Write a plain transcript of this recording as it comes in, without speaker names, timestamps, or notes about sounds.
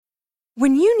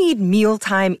When you need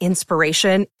mealtime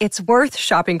inspiration, it's worth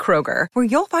shopping Kroger, where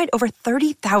you'll find over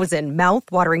 30,000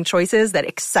 mouth-watering choices that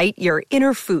excite your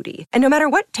inner foodie. And no matter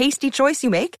what tasty choice you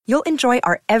make, you'll enjoy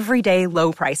our everyday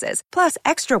low prices, plus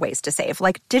extra ways to save,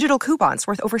 like digital coupons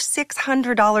worth over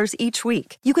 $600 each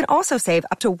week. You can also save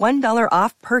up to $1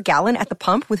 off per gallon at the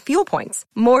pump with fuel points.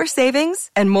 More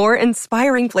savings and more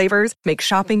inspiring flavors make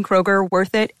shopping Kroger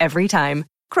worth it every time.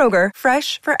 Kroger,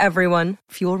 fresh for everyone.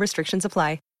 Fuel restrictions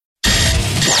apply.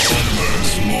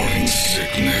 Holmberg's Morning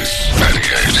Sickness.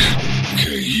 98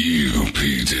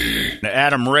 KUPD.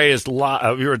 Adam Ray is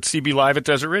live. You're at CB Live at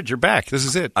Desert Ridge. You're back. This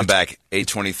is it. I'm back.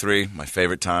 8:23, my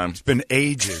favorite time. It's been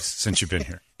ages since you've been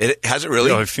here. It has it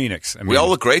really? You're in Phoenix. I mean, we all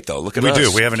look great though. Look at us. We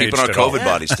do. We haven't keeping aged our COVID at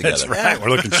all. bodies together. That's right. We're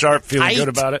looking sharp, feeling good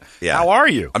about it. Yeah. How are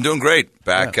you? I'm doing great.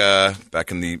 Back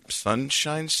in the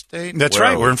Sunshine State. That's Where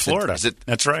right. are we? We're in Florida. Is it?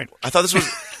 That's right. I thought this was.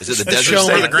 Is it the desert show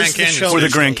state? the Grand Canyon. For the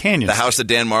Grand Canyon. The house that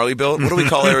Dan Marley built. What do we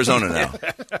call Arizona now?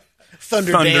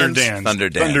 Thunder Dan. Thunder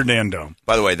Dan. Thunder Dan Dome.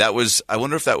 By the way, that was. I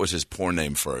wonder if that was his porn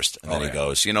name first, and then he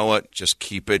goes, "You know what? Just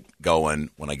keep it going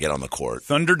when I get on the court."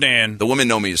 Thunder Dan. The women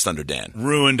know me as Thunder Dan.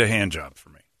 Ruined a hand job for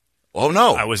me. Oh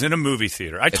no! I was in a movie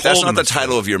theater. If that's not the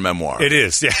title of your memoir. It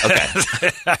is. Yeah.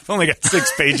 Okay. I've only got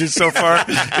 6 pages so far.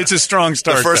 It's a strong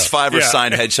start. The first though. 5 are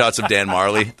signed headshots of Dan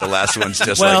Marley. The last one's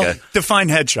just Well, like a. define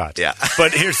headshots. Yeah.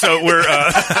 But here, so we're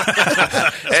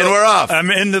And we're off. I'm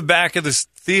in the back of this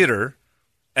theater,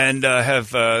 and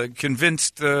have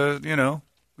convinced the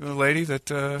lady that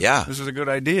this is a good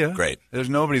idea. Great. There's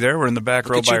nobody there. We're in the back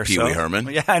row at by you, ourselves. Pee-wee Herman.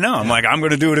 Yeah, I know. I'm like, I'm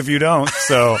going to do it if you don't.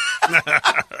 So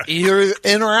You're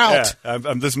in or out.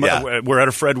 We're at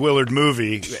a Fred Willard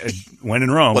movie. When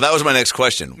in Rome. Well, that was my next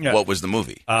question. Yeah. What was the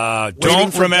movie?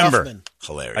 Don't remember. Duffman.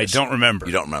 Hilarious. I don't remember.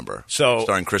 You don't remember. So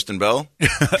starring Kristen Bell?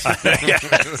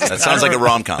 That sounds like a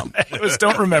rom-com. It was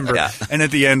don't remember. Yeah. And at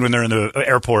the end when they're in the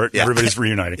airport, Yeah. everybody's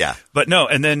reuniting. Yeah. But no,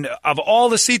 and then of all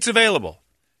the seats available,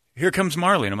 here comes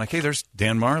Marley. And I'm like, hey, there's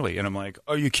Dan Marley. And I'm like,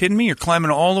 are you kidding me? You're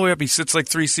climbing all the way up. He sits like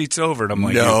 3 seats over. And I'm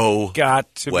like, No you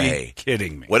got to way. be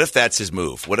kidding me. What if that's his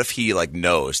move? What if he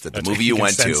knows that the movie you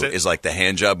went to is like the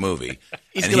hand job movie?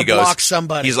 He's and gonna he goes, block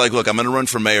somebody. He's like, look, I'm going to run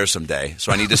for mayor someday,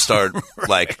 so I need to start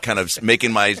kind of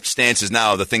making my stances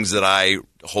now, the things that I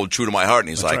hold true to my heart. And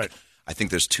he's That's like, right. I think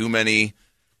there's too many.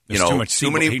 There's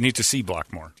too many. He needs to C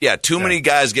block more. Yeah, too many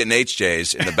guys getting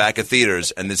HJs in the back of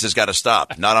theaters, and this has got to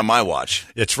stop. Not on my watch.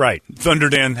 It's right. Thunder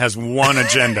Dan has one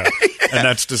agenda, and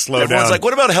that's to slow Everyone's down. like,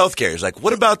 what about healthcare? He's like,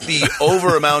 what about the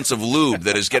over amounts of lube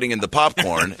that is getting in the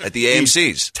popcorn at the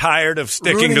AMCs? Tired of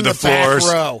sticking Ruining to the back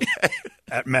floors. row.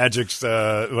 At Magic's,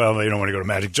 well, they don't want to go to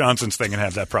Magic Johnson's thing and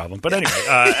have that problem. But anyway,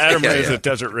 Adam Ray is at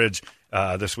Desert Ridge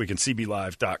this week in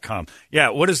CBLive.com. Yeah,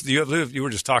 what is you were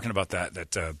just talking about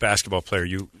that basketball player.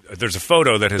 There's a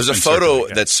photo that has There's a photo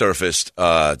that surfaced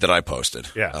that I posted.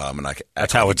 Yeah, and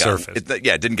that's how it surfaced.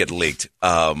 It didn't get leaked,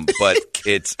 but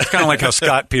it's kind of like how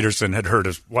Scott Peterson had heard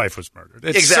his wife was murdered.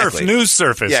 It's exactly news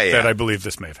surfaced Yeah. that I believe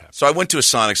this may have happened. So I went to a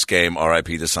Sonics game,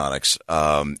 R.I.P. the Sonics,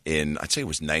 in I'd say it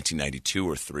was 1992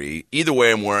 or 3. Either way,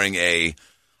 I'm wearing I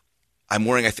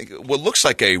think what looks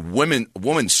like a woman's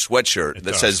sweatshirt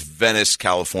that says Venice,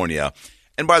 California.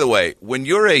 And by the way, when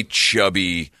you're a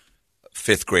chubby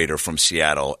 5th grader from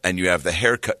Seattle and you have the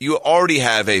haircut, you already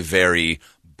have a very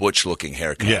butch-looking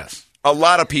haircut. Yes. A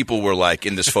lot of people were like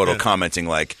in this photo commenting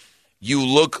like, you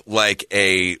look like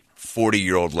a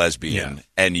 40-year-old lesbian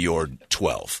and you're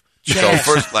 12.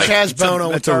 Chaz Bono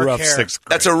with that's a dark rough hair. 6th grade.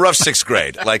 That's a rough 6th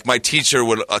grade. Like, my teacher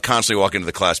would constantly walk into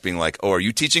the class being like, oh, are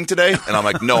you teaching today? And I'm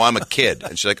like, no, I'm a kid.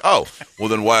 And she's like, oh, well,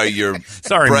 then why are your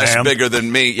breasts ma'am. bigger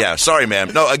than me? Yeah, sorry,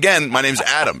 ma'am. No, again, my name's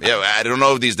Adam. Yeah, I don't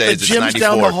know these days. The It's gym's 94.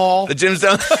 down the hall. The gym's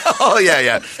down the hall.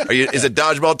 Yeah. Is it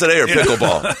dodgeball today or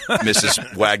pickleball,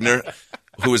 Mrs. Wagner,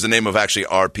 who was the name of actually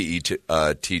our PE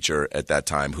teacher at that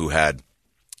time, who had...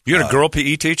 You had a girl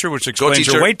PE teacher, which explains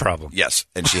your weight problem. Yes,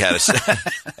 and she had a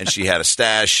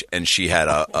stash, and she had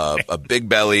a big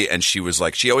belly, and she was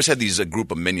like, she always had these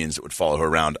group of minions that would follow her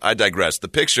around. I digress. The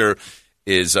picture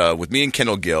is with me and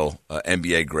Kendall Gill,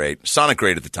 NBA great, Sonic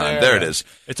great at the time. There it is.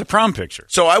 It's a prom picture.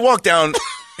 So I walk down.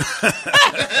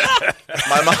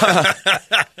 My mom.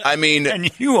 I mean,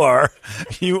 and you are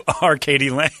Katie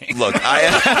Lang. Look,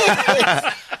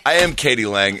 I am Katie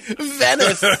Lang.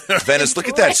 Venice. Look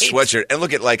at that sweatshirt, and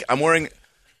look at I'm wearing.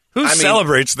 Who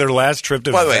celebrates their last trip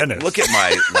to By the way, Venice? look at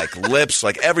my lips.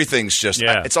 Everything's just.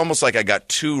 Yeah. It's almost like I got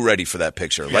too ready for that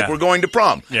picture. Yeah. We're going to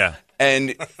prom. Yeah.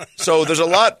 And so there's a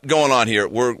lot going on here.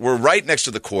 We're right next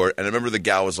to the court, and I remember the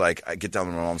gal was like, I get down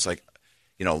to my mom's like,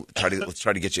 let's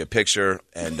try to get you a picture,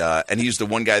 and he's the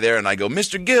one guy there, and I go,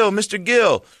 Mr.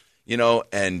 Gill,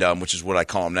 and which is what I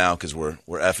call him now because we're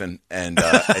effing, and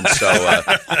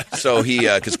so he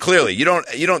because clearly you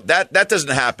don't that doesn't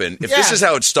happen. If this is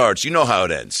how it starts, you know how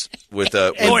it ends with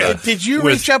did you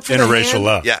reach up for interracial the hand?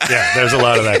 love? Yeah. There's a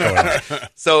lot of that going on.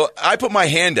 So I put my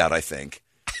hand out, I think,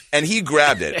 and he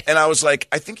grabbed it, and I was like,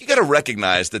 I think you got to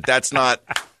recognize that's not.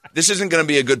 This isn't going to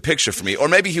be a good picture for me. Or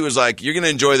maybe he was like, you're going to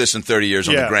enjoy this in 30 years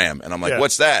on the gram. And I'm like,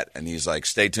 what's that? And he's like,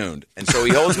 stay tuned. And so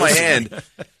he holds my hand.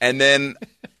 And then,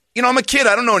 I'm a kid.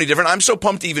 I don't know any different. I'm so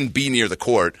pumped to even be near the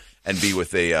court and be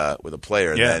with a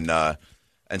player. Yeah.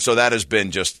 And so that has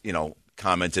been just,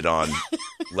 commented on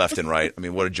left and right. I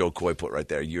mean, what did Joe Coy put right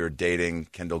there? You're dating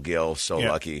Kendall Gill. So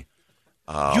lucky.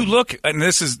 You look, and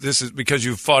this is because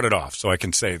you fought it off, so I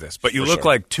can say this, but you look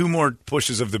like 2 more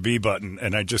pushes of the B button,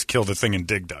 and I just killed a thing in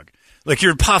Dig Dug. Like,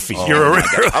 you're puffy. I'm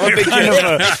a big kid.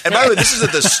 And by the way, this is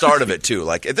at the start of it, too.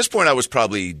 Like, at this point, I was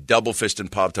probably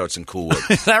double-fisting Pop-Tarts and Cool Whip.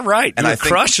 Is that right? And I think,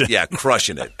 crushing. Yeah,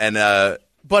 crushing it. And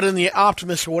but in the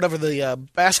Optimist or whatever the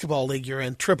basketball league you're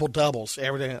in, triple doubles,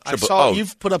 everything. I saw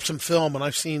you've put up some film, and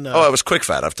I've seen. I was quick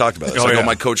fat. I've talked about it.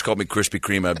 My coach called me Krispy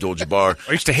Kreme Abdul-Jabbar.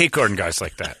 I used to hate guarding guys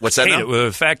like that. What's that? Hate it with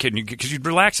a fat kid because you'd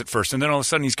relax at first, and then all of a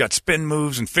sudden he's got spin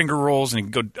moves and finger rolls, and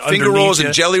he can go finger rolls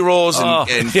and jelly rolls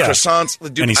and croissants.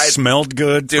 Dude, and he smelled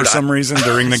good for some reason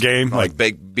during the game, like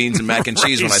baked beans and mac and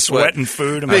cheese when I sweat. Sweating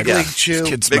food. Big League Chew. This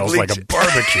kid smells like a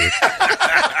barbecue.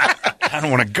 I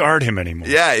don't want to guard him anymore.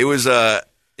 Yeah, it was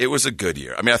a good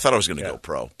year. I mean, I thought I was going to go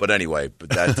pro, but anyway,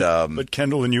 but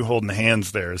Kendall and you holding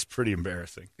hands there is pretty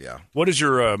embarrassing. Yeah. What is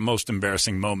your most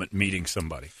embarrassing moment meeting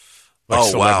somebody? Like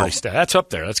celebrity wow, that's up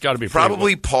there. That's got to be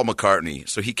probably Paul McCartney.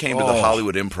 So he came to the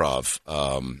Hollywood Improv,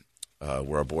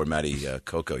 where our boy Matty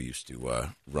Coco used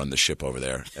to run the ship over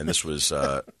there, and this was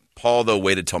Paul. Though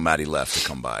waited till Matty left to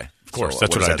come by. Of course, so,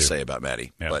 that's what does I that do. say about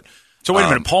Matty. Yeah. But so wait a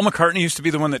minute. Paul McCartney used to be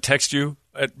the one that texted you.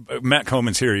 Matt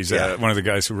Coleman's here. He's one of the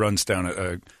guys who runs down at.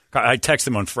 I texted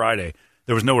him on Friday.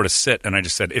 There was nowhere to sit, and I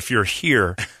just said, if you're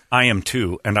here, I am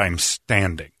too, and I'm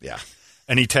standing. Yeah.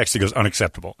 And he texts, he goes,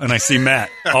 unacceptable. And I see Matt,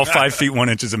 all 5 feet 1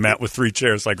 inch of Matt with 3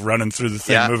 chairs, like running through the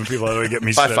thing, moving people out of the way, get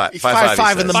me set.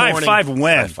 5'5" in the morning. 5'5"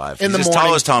 when? 5'5". In the He's morning. as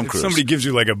tall as Tom Cruise. Somebody gives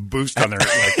you like a boost on their,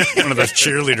 like one of those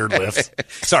cheerleader lifts.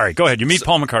 Sorry, go ahead. You meet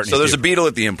Paul McCartney. So there's a Beatle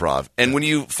at the Improv. And when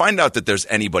you find out that there's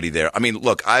anybody there, I mean,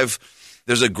 look,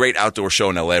 there's a great outdoor show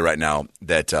in L.A. right now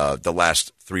that the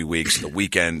last 3 weeks, The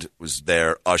Weeknd was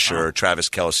there, Usher, Travis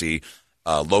Kelce,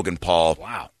 Logan Paul.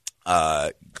 Wow.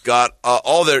 Got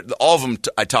all of them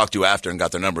I talked to after and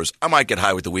got their numbers. I might get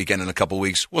high with The Weeknd in a couple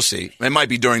weeks. We'll see. It might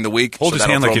be during the week. Hold his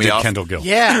hand like you did Kendall Gill.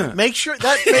 Yeah, make sure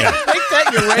that make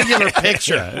that your regular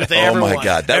picture with everyone. Oh my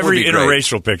God, that every would be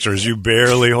interracial picture is you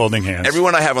barely holding hands.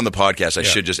 Everyone I have on the podcast, I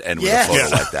should just end with a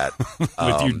photo like that,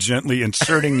 with you gently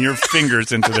inserting your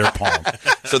fingers into their palm,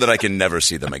 so that I can never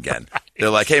see them again.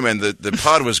 They're like, hey man, the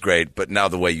pod was great, but now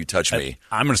the way you touch me,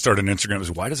 I'm going to start an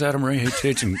Instagram. Why does Adam Ray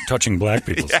hate touching black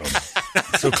people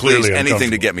so clearly? Please,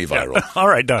 anything to get me viral. Yeah. All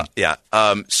right, done. Yeah.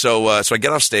 So I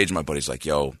get off stage, and my buddy's like,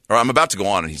 yo, or I'm about to go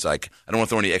on, and he's like, I don't want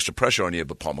to throw any extra pressure on you,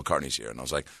 but Paul McCartney's here. And I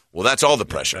was like, well, that's all the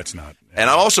pressure. That's not. And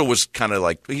I also was kind of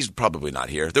like, he's probably not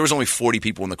here. There was only 40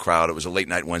 people in the crowd. It was a late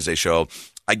night Wednesday show.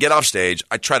 I get off stage.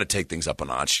 I try to take things up a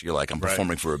notch. You're like, I'm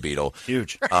performing for a Beatle.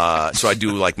 Huge. So I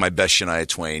do like my best Shania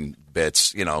Twain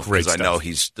bits, because I know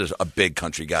he's a big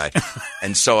country guy.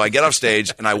 And so I get off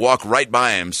stage, and I walk right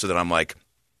by him so that I'm like,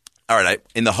 all right,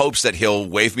 in the hopes that he'll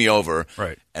wave me over,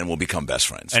 and we'll become best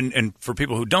friends. And for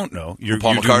people who don't know,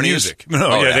 Paul McCartney music. No,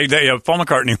 Paul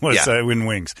McCartney was in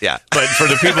Wings. Yeah, but for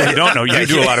the people who don't know, you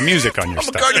do a lot of music on your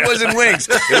stuff. McCartney was in Wings.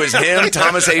 It was him,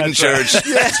 Thomas Hayden Church,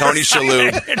 Tony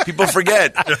Shalhoub. People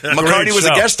forget McCartney was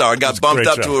a guest star and got bumped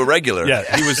up to a regular.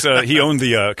 Yeah, he was. He owned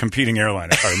the competing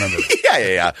airline, if I remember.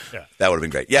 Yeah. That would have been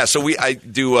great. Yeah, so I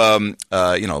do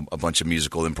a bunch of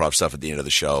musical improv stuff at the end of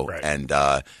the show, and.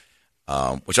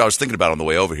 Which I was thinking about on the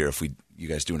way over here. If you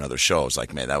guys do another show, I was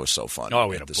like, man, that was so fun. Oh,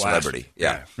 we had a the blast. Celebrity,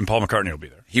 yeah. And Paul McCartney will be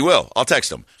there. He will. I'll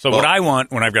text him. So what I want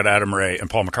when I've got Adam Ray and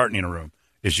Paul McCartney in a room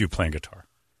is you playing guitar.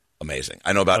 Amazing.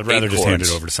 I know about. I'd rather 8 just chords. hand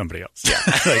it over to somebody else. Yeah,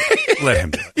 let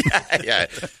him do it. Yeah.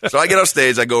 So I get off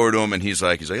stage, I go over to him, and he's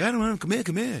like, I don't know,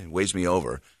 come here. Waves me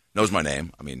over. Knows my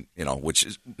name. I mean, which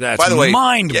is that's by the way,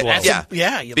 mind-blowing.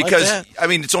 You because like that. I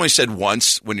mean, it's only said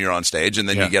once when you're on stage, and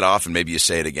then you get off, and maybe you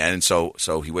say it again. And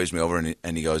so he waves me over,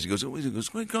 and he goes,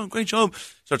 great job.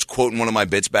 Starts quoting one of my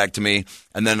bits back to me,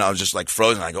 and then I was just like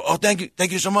frozen. I go, oh,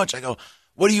 thank you so much. I go,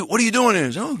 what are you doing here?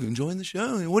 He goes, oh, enjoying the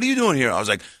show. What are you doing here? I was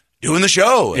like, doing the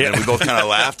show. And then we both kind of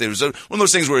laughed. It was one of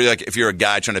those things where you're like, if you're a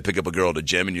guy trying to pick up a girl at a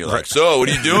gym, and you're like, so what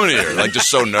are you doing here? Like just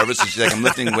so nervous. And she's like, I'm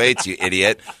lifting weights, you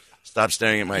idiot. Stop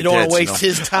staring at my tits. You don't want to waste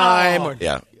his time.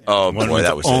 Yeah. Oh, boy,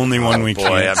 that was only one we boy,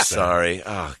 can't I'm say. sorry.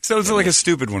 Oh, So it's like a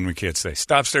stupid one we can't say.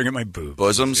 Stop staring at my boobs.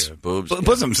 bosoms? Yeah. Boobs?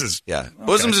 Bosoms is... Yeah. okay.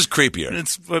 Bosoms is creepier.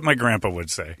 It's what my grandpa would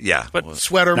say. Yeah. But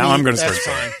Sweater now meat, I'm going to that's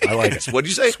start saying fine. I like it. What'd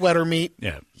you say? Sweater meat.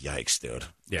 Yeah. Yikes, dude.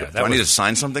 Yeah. Do I need to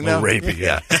sign something now? Rapey,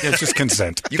 yeah. It's just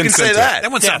consent. You can Consent say to that. it.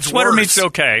 That one Yeah, sounds it's sweater worse. meat's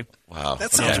okay. Wow.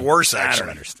 That sounds Okay. worse, I don't actually.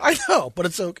 understand. I know, but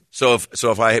it's okay. So if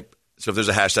there's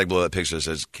a hashtag below that picture that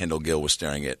says Kendall Gill was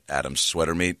staring at Adam's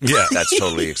sweater meat, Yeah. that's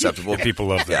totally acceptable. People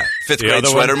love that. Yeah. Fifth The grade other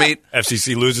sweater one, meat.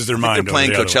 FCC loses their They're mind.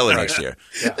 playing over the other Coachella one. next year.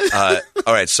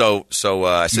 All right, so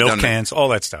I sit Milk down. cans, all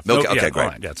that stuff. Milk. Yeah, Okay, go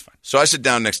great. on. Yeah, it's fine. So I sit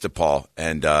down next to Paul,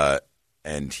 and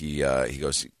he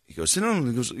goes, sit down.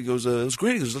 He goes, it was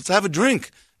great. He goes, let's have a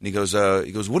drink. And he goes,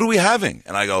 what are we having?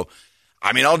 And I go,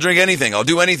 I mean, I'll drink anything. I'll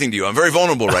do anything to you. I'm very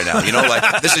vulnerable right now. You know,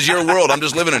 like, this is your world. I'm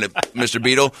just living in it, Mr.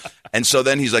 Beetle. And so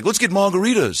then he's like, let's get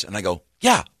margaritas. And I go,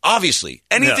 yeah, obviously.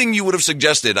 Anything you would have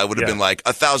suggested, I would have been like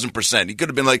 1,000%. He could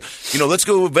have been like, let's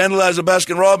go vandalize a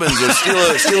Baskin Robbins or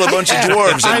steal a bunch of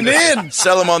dwarves and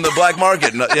sell them on the black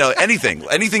market. Anything.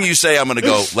 Anything you say, I'm going to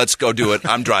go, let's go do it.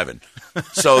 I'm driving.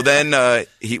 So then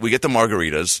we get the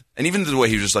margaritas, and even the way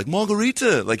he was just like,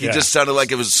 margarita. Like, he just sounded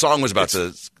like a song was about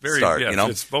to start,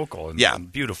 It's vocal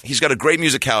and beautiful. He's got a great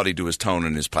musicality to his tone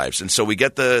and his pipes. And so we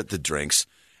get the drinks,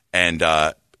 and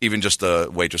even just the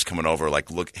waitress coming over,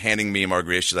 like, handing me a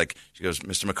margarita. She goes,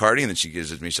 Mr. McCarty, and then she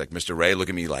gives it to me. She's like, Mr. Ray, look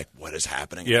at me like, what is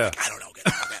happening? I'm like, I don't know. Get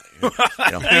the fuck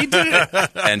out of here. He did it.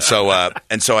 And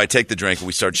so I take the drink, and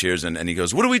we start cheers, and he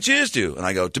goes, what do we cheers to? And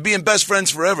I go, to being best friends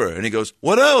forever. And he goes,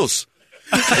 what else?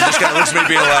 And just kind of looks at me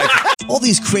being like... All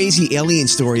these crazy alien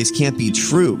stories can't be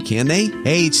true, can they?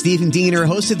 Hey, it's Stephen Diener,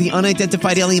 host of the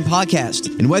Unidentified Alien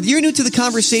Podcast. And whether you're new to the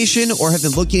conversation or have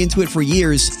been looking into it for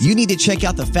years, you need to check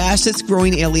out the fastest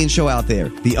growing alien show out there,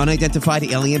 the Unidentified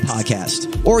Alien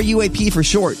Podcast, or UAP for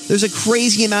short. There's a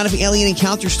crazy amount of alien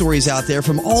encounter stories out there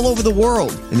from all over the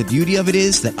world. And the beauty of it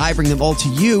is that I bring them all to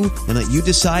you and let you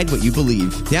decide what you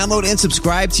believe. Download and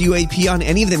subscribe to UAP on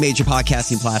any of the major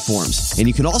podcasting platforms. And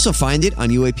you can also find it on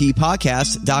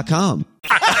UAPpodcast.com.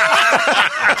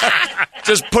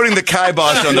 Just putting the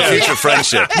kibosh on the future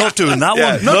friendship. Not doing that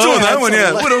one. Not doing that one,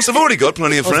 yeah. What else? I've already got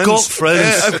plenty of friends. I've got friends.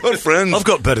 Yeah, I've got friends. I've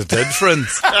got better dead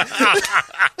friends.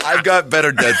 I've got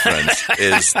better dead friends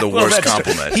is the worst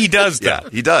compliment. He does that. Yeah,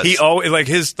 he does. He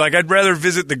always, I'd rather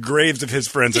visit the graves of his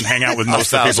friends and hang out with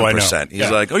most of the people I know. 1,000%. He's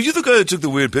like, are you the guy that took the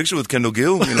weird picture with Kendall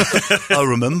Gill? I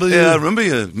remember you. Yeah, I remember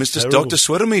you. Mr. Terrible. Dr.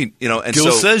 Sweatermeat. And Gill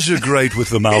so, says you're great with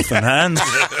the mouth and hands.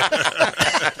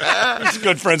 He's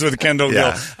good friends with Kendall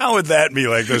Gill. How would that be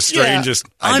like the strangest?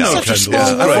 I know Such a Kendall.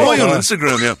 small I follow world. you on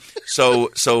Instagram, yeah.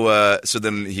 So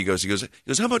then he goes,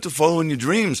 how about to follow in your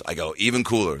dreams? I go, even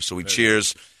cooler. So we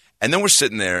cheers. And then we're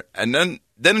sitting there, and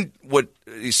then what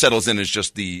he settles in is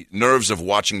just the nerves of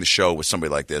watching the show with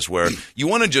somebody like this, where you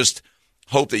want to just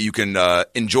hope that you can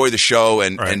enjoy the show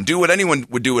and do what anyone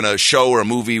would do in a show or a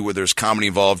movie where there's comedy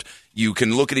involved. You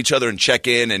can look at each other and check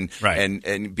in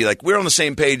and be like, we're on the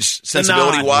same page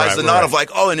sensibility-wise. The nod of like,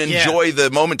 and enjoy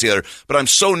the moment together. But I'm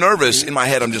so nervous in my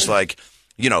head, I'm just like,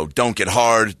 don't get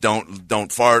hard,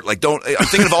 don't fart. I'm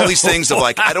thinking of all these things of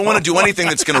like, I don't want to do anything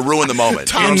that's going to ruin the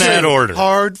moment. In that order.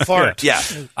 Hard fart. Yeah.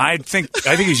 I think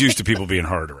he's used to people being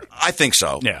hard around. I think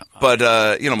so. Yeah. But,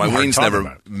 my hard wings talking never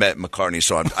about it. met McCartney,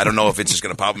 so I don't know if it's just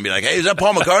going to pop and be like, hey, is that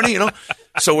Paul McCartney?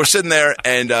 So we're sitting there,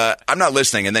 and I'm not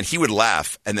listening, and then he would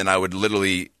laugh, and then I would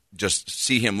literally just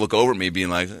see him look over at me being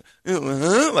like,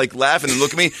 like laughing and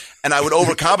look at me, and I would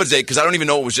overcompensate because I don't even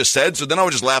know what was just said, so then I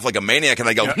would just laugh like a maniac, and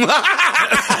I go, dude,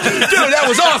 that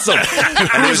was awesome.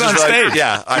 And he was on stage.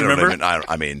 Yeah, I remember? remember.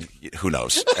 I mean, who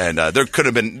knows? And there could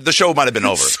have been, the show might have been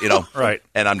over, Right.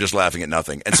 And I'm just laughing at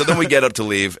nothing. And so then we get up to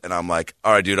leave, and I'm like,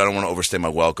 all right, dude, I don't want to overstay my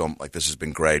welcome. Like, this has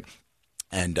been great.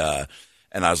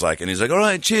 And I was like, and he's like, all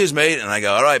right, cheers, mate. And I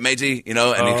go, all right, matey, and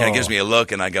he kind of gives me a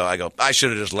look, and I go, I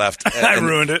should have just left. I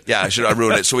ruined it. Yeah, I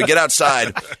ruined it. So we get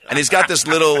outside, and he's got this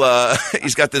little,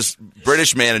 he's got this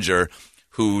British manager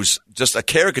who's just a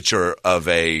caricature of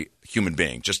a human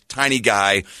being, just tiny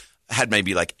guy, had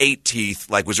maybe like 8 teeth,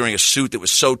 like was wearing a suit that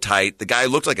was so tight. The guy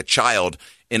looked like a child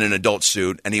in an adult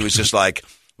suit, and he was just like,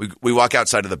 we walk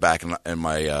outside to the back, and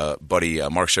my buddy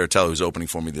Mark Saratelli, who's opening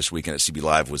for me this weekend at CB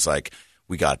Live, was like,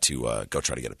 we got to go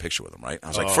try to get a picture with him, right? I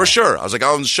was like, for sure. I was like,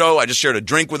 on the show, I just shared a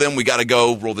drink with him. We got to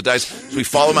go roll the dice. So we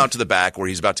follow him out to the back where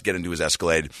he's about to get into his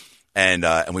Escalade. And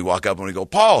we walk up and we go,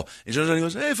 Paul. He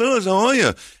goes, hey, fellas, how are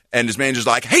you? And his manager's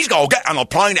like, he's going to get on a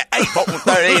plane at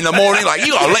 8:30 in the morning. Like,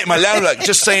 you got to let him alone. Like,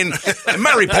 just saying,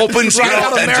 Mary Poppins. Right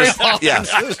out of Mary Poppins. Yeah.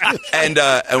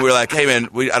 And we're like, hey, man,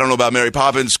 I don't know about Mary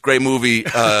Poppins. Great movie.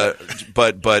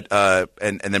 But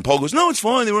then Paul goes, no, it's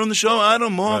fine. They were on the show.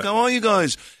 Adam, Mark, how are you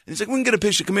guys? And he's like, we can get a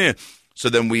picture. Come here. So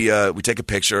then we take a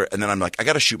picture, and then I'm like, I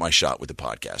got to shoot my shot with the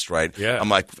podcast, right? Yeah. I'm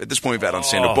like, at this point, we've had on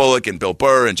Sandra Bullock and Bill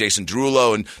Burr and Jason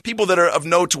Derulo and people that are of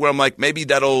note to where I'm like, maybe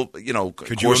that'll,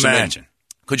 Could you imagine?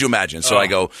 Could you imagine? So I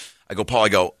go,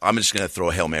 Paul, I'm just going to throw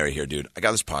a Hail Mary here, dude. I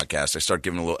got this podcast. I start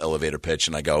giving a little elevator pitch,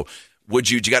 and I go,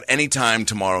 do you got any time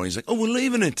tomorrow? And he's like, we're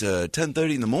leaving at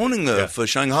 10:30 in the morning for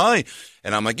Shanghai.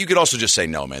 And I'm like, you could also just say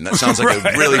no, man. That sounds like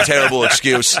a really terrible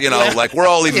excuse. Like we're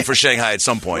all leaving for Shanghai at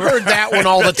some point. Heard that one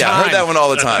all the time. Yeah, heard that one all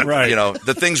the time. Right.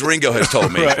 The things Ringo has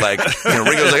told me. Like,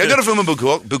 Ringo's like, I got to film a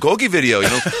Bukkake video,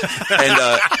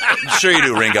 And sure you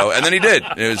do, Ringo. And then he did.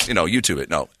 It was, YouTube it.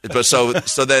 No. But so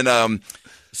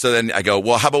then I go,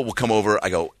 well, how about we'll come over? I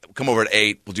go, come over at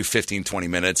 8. We'll do 15, 20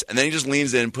 minutes. And then he just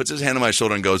leans in, puts his hand on my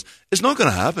shoulder and goes, it's not going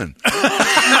to happen.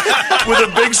 With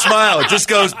a big smile. It just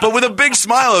goes, but with a big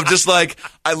smile of just like,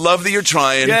 I love that you're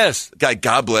trying. Yes. Guy,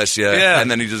 God bless you. Yeah. And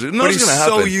then he just, no, but it's he's going to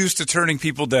happen. so used to turning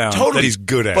people down that he's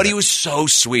good at it. But he was so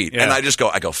sweet. Yeah. And I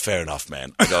go, fair enough,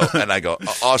 man. I go,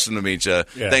 awesome to meet you.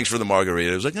 Yeah. Thanks for the margarita.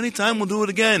 He was like, anytime, we'll do it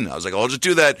again. I was like, I'll just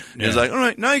do that. And he was like, all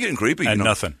right, now you're getting creepy. And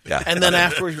nothing. Yeah. And then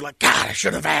afterwards, you're like, God, I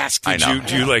should have asked. I know.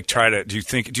 Do you like try to, do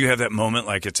you have that moment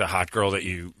like it's a hot girl that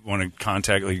you want to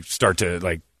contact, like start to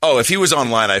like, oh, if he was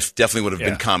online, I definitely would have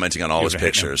been commenting on all his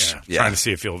pictures. Trying to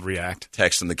see if he'll react.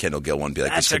 Text him the Kendall Gill one and be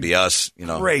like, this could be us.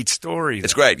 Great story.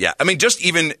 It's great, yeah. I mean, just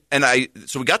even,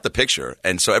 so we got the picture,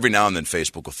 and so every now and then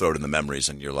Facebook will throw it in the memories,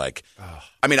 and you're like,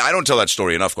 I mean, I don't tell that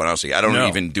story enough, quite honestly. I don't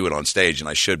even do it on stage, and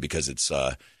I should because it's,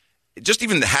 just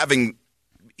even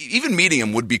meeting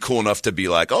him would be cool enough to be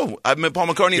like, oh, I've met Paul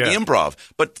McCartney at the Improv.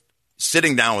 But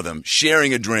sitting down with him,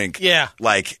 sharing a drink,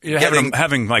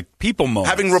 having like people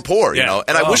moments, having rapport, And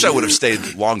I wish I would have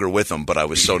stayed longer with him, but I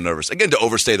was so nervous. Again, to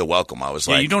overstay the welcome, I was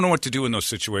like, you don't know what to do in those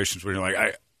situations where you're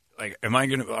like,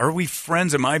 are we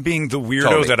friends? Am I being the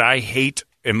weirdo that I hate?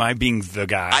 Am I being the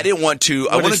guy? I didn't want to.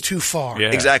 I wanted too far.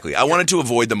 Yeah. Exactly. I wanted to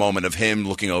avoid the moment of him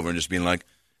looking over and just being like,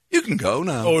 "You can go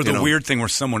now." Or the weird thing where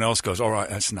someone else goes, "All right,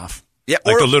 that's enough." Yeah,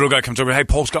 like the little guy comes over, hey,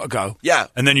 Paul's got to go. Yeah.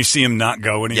 And then you see him not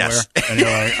go anywhere. Yes. And you're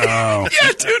like, oh.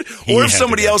 Yeah, dude. Or if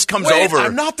somebody else comes over.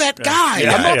 I'm not that guy.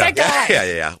 Yeah. I'm not that guy.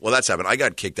 Yeah. Well, that's happened. I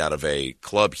got kicked out of a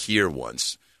club here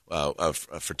once, a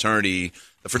fraternity.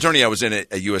 The fraternity I was in at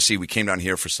USC, we came down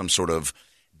here for some sort of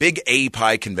big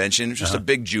API convention. It was just a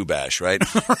big Jew bash, right?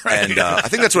 And I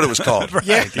think that's what it was called.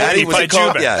 Yeah. Maddie, was it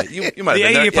called? Yeah, you might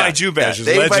have been there. API Jew bash is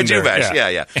the legendary. API Jew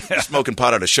bash, yeah. Smoking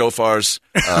pot out of shofars.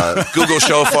 Google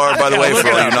shofar, by the way,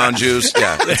 for all you non-Jews.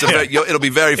 Yeah, it'll be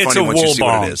very funny once you see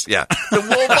what it is. Yeah, the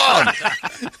wool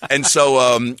bomb. And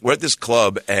so we're at this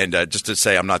club, and just to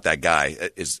say I'm not that guy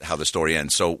is how the story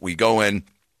ends. So we go in.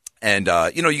 And,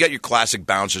 you got your classic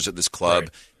bouncers at this club.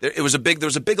 Right. There was a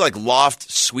big like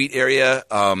loft suite area.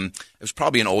 It was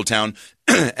probably in Old Town.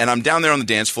 And I'm down there on the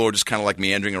dance floor, just kind of like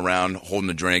meandering around, holding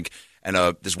a drink. And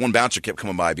this one bouncer kept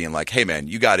coming by being like, hey, man,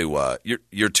 you got to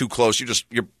you're too close.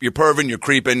 You're perving, you're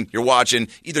creeping, you're watching.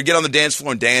 Either get on the dance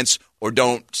floor and dance or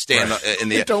don't stand in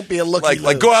the – don't be a looky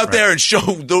like go out there and show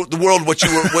the world what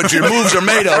your moves are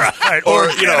made of. Right. Or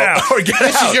get out. Or get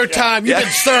this out. is your time. You've been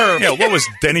served. Yeah, what was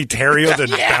Denny Terrio, the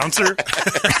bouncer?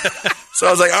 So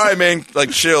I was like, all right, man, like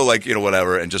chill, like,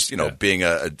 whatever. And just, being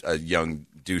a young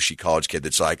douchey college kid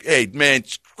that's like, hey, man,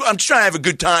 I'm just trying to have a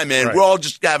good time, man. Right. We're all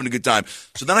just having a good time.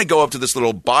 So then I go up to this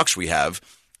little box we have,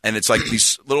 and it's like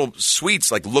these little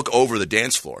suites, like look over the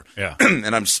dance floor. Yeah.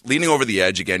 And I'm leaning over the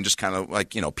edge again, just kind of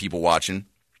like, people watching.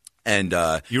 And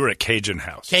you were at Cajun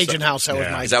House. Cajun House, that was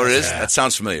my. Is that what it is? Yeah. That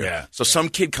sounds familiar. Yeah. So some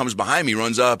kid comes behind me,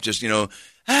 runs up, just,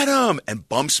 Adam, and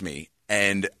bumps me.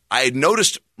 And I had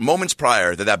noticed moments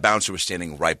prior that bouncer was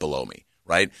standing right below me,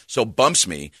 right? So bumps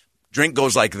me, drink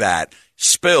goes like that,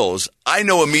 spills. I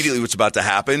know immediately what's about to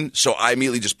happen, so I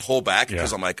immediately just pull back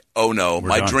because I'm like, oh no,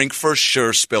 my drink for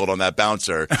sure spilled on that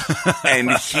bouncer. And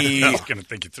he I was going to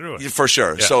think you through it. For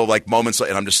sure. Yeah. So like moments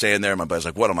later, and I'm just standing there, and my buddy's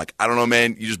like, what? I'm like, I don't know,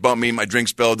 man. You just bumped me, my drink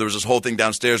spilled. There was this whole thing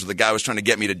downstairs where the guy was trying to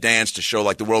get me to dance to show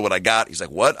like the world what I got. He's like,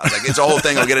 what? I was like, it's a whole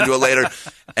thing. I'll get into it later.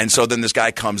 And so then this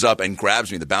guy comes up and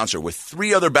grabs me, the bouncer, with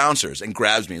 3 other bouncers, and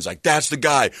grabs me. He's like, that's the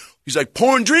guy. He's like,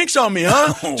 pouring drinks on me,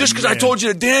 huh? Just because I told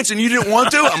you to dance and you didn't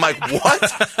want to? I'm like, what?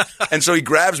 what? And so he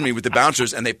grabs me with the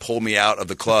bouncers, and they pull me out of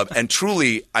the club. And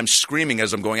truly, I'm screaming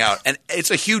as I'm going out. And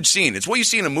it's a huge scene. It's what you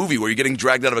see in a movie where you're getting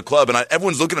dragged out of a club, and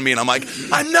everyone's looking at me, and I'm like,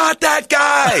 I'm not that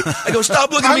guy. I go,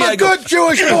 stop looking at me. I'm a good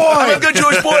Jewish boy. I'm a good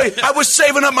Jewish boy. I was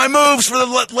saving up my moves for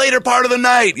the later part of the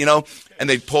night, you know. And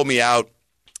they pulled me out,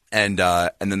 and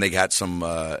then they got some.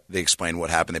 They explained what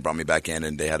happened. They brought me back in,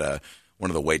 and they had one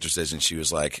of the waitresses, and she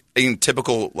was like, in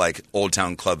typical like Old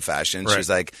Town Club fashion, she was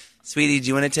like, "Sweetie, do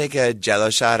you want to take a Jello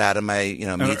shot out of my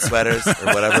meat sweaters or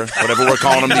whatever we're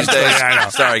calling them these days?" Yeah, I know.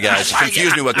 Sorry, guys, you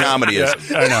confused me what comedy is.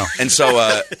 I know. And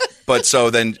so,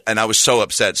 and I was so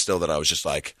upset still that I was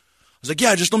like,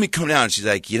 yeah, just let me come down. She's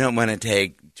like, you don't want to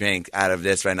take drink out of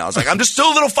this right now. I was like, I'm just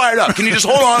still a little fired up. Can you just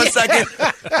hold on a second?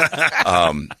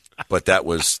 But that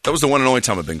was the one and only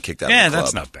time I've been kicked out of the club. Yeah,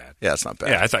 that's not bad. Yeah, it's not bad.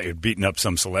 Yeah, I thought you'd beaten up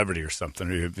some celebrity or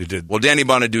something. You did. Well, Danny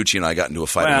Bonaducci and I got into a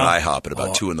fight at IHOP at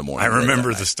about 2 in the morning. I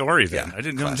remember the story then. Yeah, I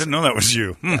didn't know that was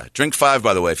you. Yeah. Drink 5,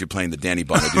 by the way, if you're playing the Danny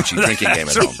Bonaducci drinking game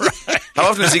at home. Right. How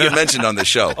often does he get mentioned on this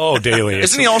show? Oh, daily.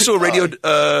 Isn't he also a radio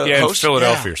host? In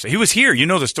Philadelphia. Yeah. He was here. You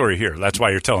know the story here. That's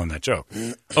why you're telling that joke.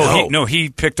 He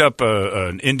picked up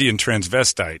an Indian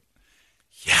transvestite.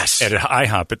 Yes. At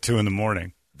IHOP at 2 in the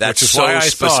morning. That's which is so why I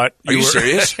thought Are you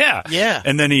serious? Yeah. Yeah.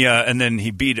 And then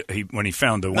when he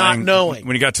found the not Wang, knowing.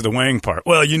 when he got to the Wang part.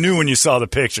 Well, you knew when you saw the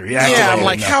picture. I'm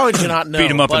like, how did you not know? Beat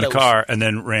him up in the car and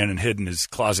then ran and hid in his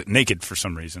closet naked for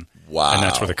some reason. Wow. And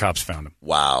that's where the cops found him.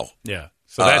 Wow. Yeah.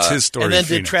 So that's his story. And then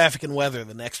did traffic and weather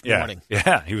the next morning.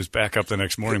 Yeah. He was back up the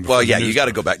next morning. Well, yeah, you got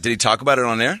to go back. Did he talk about it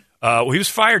on air? Well, he was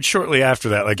fired shortly after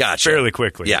that, fairly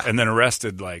quickly. Yeah. And then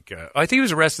arrested, I think he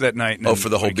was arrested that night. For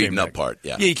the whole beating up part,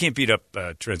 yeah. Yeah, you can't beat up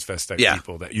transvestite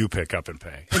people that you pick up and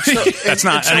pay. That's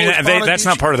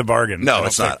not part of the bargain. No,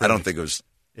 it's not. I don't think it was.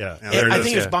 Yeah. I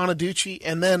think it was Bonaducci,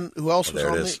 and then who else was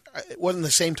on it wasn't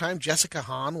the same time? Jessica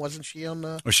Hahn, wasn't she on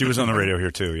the... Well, she was on the radio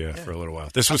here, too, for a little while.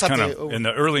 This was kind of, in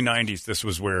the early 90s, this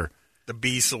was where... The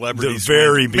B celebrities. The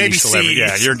very B celebrity.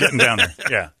 Yeah, you're getting down there.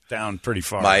 Yeah, down pretty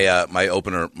far. My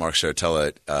opener, Mark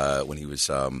Saratella, when he was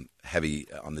heavy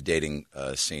on the dating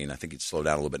scene, I think he'd slowed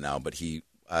down a little bit now, but his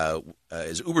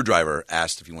Uber driver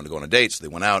asked if he wanted to go on a date, so they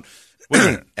went out.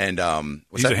 And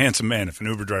he's a handsome man. If an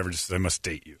Uber driver just says, I must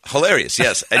date you. Hilarious,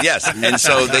 yes. And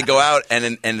so they go out,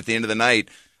 and at the end of the night,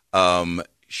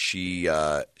 she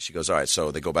goes, all right, so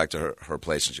they go back to her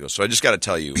place, and she goes, so I just got to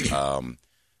tell you,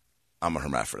 I'm a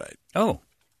hermaphrodite. Oh.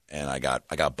 And I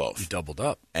got both. You doubled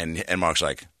up. And Mark's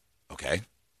like, okay.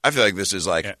 I feel like this is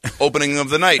like opening of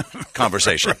the night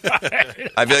conversation.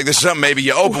 I feel like this is something maybe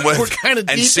you open with. We're kind of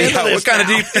deep and see how we're kind of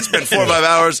deep. It's been 4 or 5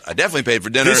 hours. I definitely paid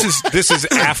for dinner. This is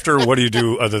after what do you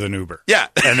do other than Uber? Yeah.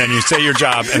 And then you say your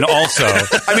job, and also.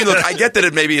 I mean, look, I get that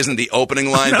it maybe isn't the opening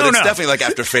line, but it's definitely like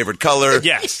after favorite color.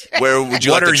 Yes. Where would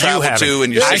you like to travel to?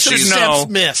 And I should know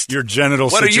your genital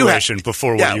situation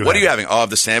before what you what are you having? I'll have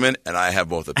the salmon, and I have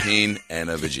both a peen and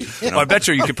a veggie. Well, I bet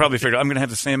you could probably figure out I'm going to have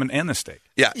the salmon and the steak.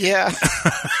 Yeah. Yeah.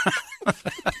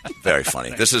 Very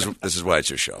funny. This is why it's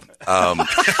your show. That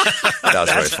was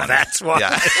very funny. That's why.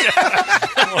 Yeah.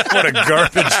 What a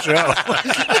garbage show.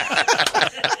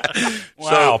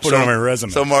 Wow, put it on my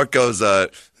resume. So Mark goes,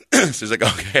 she's like,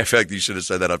 okay, I feel like you should have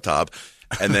said that up top.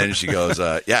 And then she goes,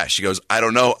 she goes, I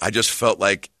don't know. I just felt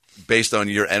like based on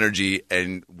your energy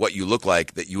and what you look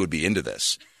like that you would be into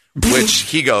this. Which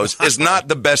he goes is not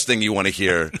the best thing you want to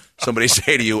hear somebody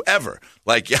say to you ever.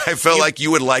 Like I felt like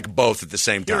you would like both at the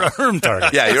same time. You're a herm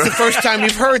target. Yeah, it's the first time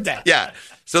you've heard that. Yeah.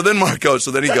 So then Mark goes.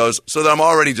 So then he goes. So then I'm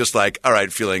already just like, all right,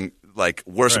 feeling like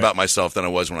worse about myself than I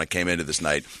was when I came into this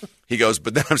night. He goes,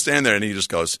 but then I'm standing there and he just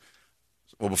goes,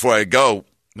 well, before I go,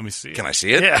 let me see. Can I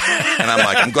see it? Yeah. And I'm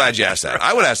like, I'm glad you asked that.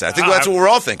 I would ask that. I think that's what we're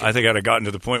all thinking. I think I'd have gotten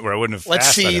to the point where I wouldn't have Let's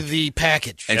asked see that. the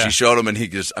package. And she showed him, and he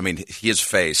just, I mean, his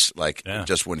face, like,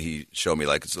 just when he showed me,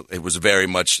 like, it was very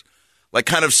much, like,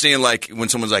 kind of seeing, like, when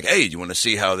someone's like, hey, do you want to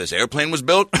see how this airplane was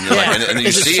built? And, you're like, and then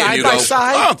you see it, and you go,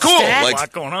 oh, cool. Like, a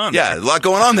lot going on. Yeah, a lot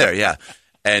going on there, yeah.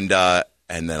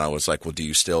 And then I was like, well, do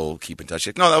you still keep in touch?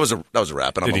 Like, no, that was a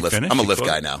wrap. And I'm a Lyft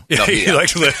guy now. Yeah, no, he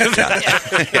likes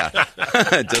Lyft.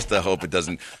 Yeah. Just to hope it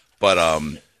doesn't. But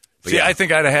see, I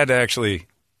think I'd have had to actually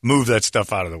move that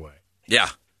stuff out of the way. Yeah.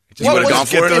 You would have gone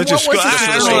for it?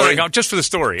 Just for the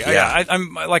story. Yeah.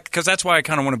 I'm like, because that's why I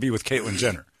kind of want to be with Caitlyn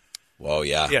Jenner. Well,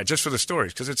 yeah. Yeah, just for the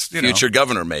stories. Because it's, future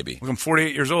governor, maybe. Look, I'm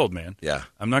 48 years old, man. Yeah.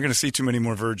 I'm not going to see too many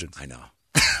more virgins. I know.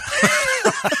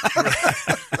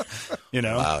 You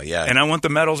know? Wow, yeah. And I want the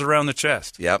medals around the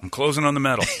chest. Yep. I'm closing on the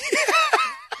medal.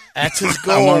 That's his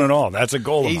goal. I want it all. That's a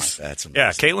goal of mine. That's amazing.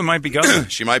 Yeah, Caitlin might be going.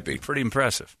 She might be. Pretty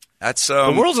impressive. That's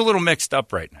the world's a little mixed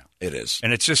up right now. It is.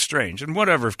 And it's just strange. And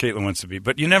whatever if Caitlin wants to be.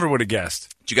 But you never would have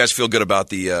guessed. Did you guys feel good about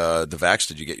the vax?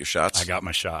 Did you get your shots? I got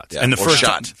my shots. Yeah. And the Or first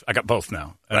shot. I got both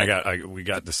now. And Right. we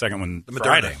got the second one The Moderna.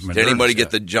 Friday. Did anybody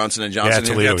get the Johnson & Johnson? Yeah,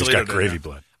 Toledo. He's Toledo got did, gravy yeah.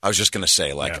 blood. I was just going to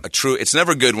say, like, Yeah. a true. It's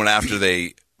never good when after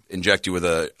they inject you with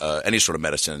any sort of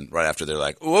medicine, right after they're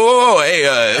like, whoa,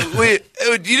 hey,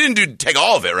 you didn't take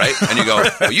all of it, right? And you go,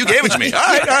 well, you gave it to me. All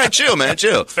right, chill, man,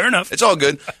 chill. Fair enough. It's all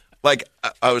good. Like,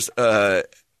 I was, I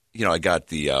got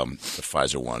the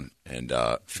Pfizer one and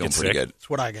feeling pretty sick? good. That's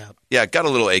what I got. Yeah, it got a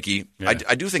little achy. Yeah.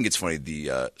 I do think it's funny,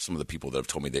 some of the people that have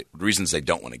told me the reasons they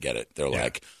don't want to get it. They're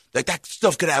like that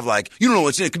stuff could have you don't know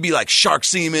what's in it. It could be like shark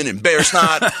semen and bear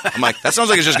snot. I'm like, that sounds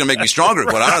like it's just going to make me stronger,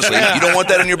 quite honestly. You don't want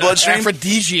that in your bloodstream?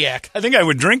 Aphrodisiac. I think I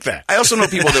would drink that. I also know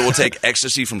people that will take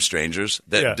ecstasy from strangers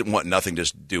that Yeah. want nothing to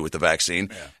do with the vaccine.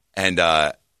 And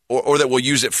or that will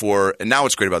use it for, and now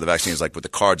what's great about the vaccine is like with the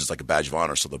cards, it's like a badge of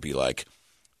honor. So they'll be like,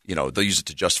 they'll use it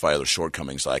to justify other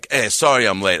shortcomings. Like, hey, sorry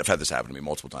I'm late. I've had this happen to me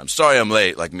multiple times. Sorry I'm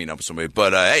late, like meeting up with somebody.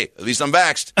 But hey, at least I'm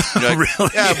vaxxed. You're like,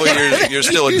 Really? yeah, but you're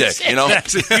still a dick,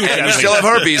 That's a huge And you still have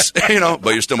herpes,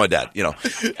 but you're still my dad,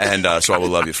 And so I will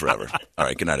love you forever. All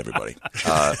right, good night, everybody.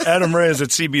 Adam Ray is at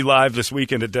CB Live this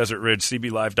weekend at Desert Ridge.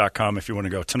 CBLive.com if you want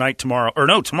to go. Tonight, tomorrow. Or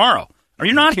no, tomorrow. Are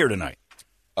you not here tonight?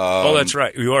 That's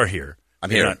right. You are here. I'm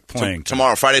You're here not playing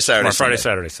tomorrow, Friday, Saturday, Friday,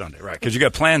 Sunday. Saturday, Sunday. Right, because you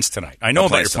got plans tonight. I know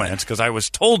about your plans because I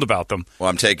was told about them. Well,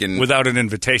 I'm taking without an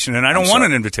invitation, and I don't want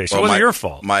an invitation. It wasn't your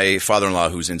fault. My father-in-law,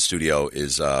 who's in studio,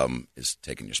 is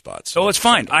taking your spot. So it's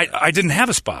fine. I didn't have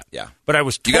a spot. Yeah, but I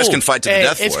was told. You guys can fight to the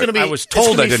death for it's it. Gonna be, I was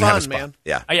told I didn't fun, have a spot. Man.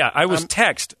 Yeah, I was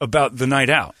text about the night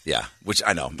out. Yeah, which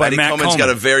I know. By Matt Matt Coleman's Coleman. got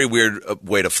a very weird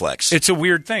way to flex. It's a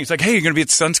weird thing. It's like, hey, you're going to be at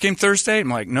the Suns game Thursday? I'm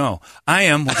like, no, I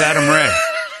am with Adam Ray.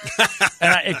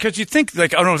 And because you think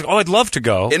like, I'd love to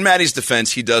go. In Maddie's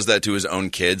defense, he does that to his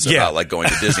own kids Yeah. about like going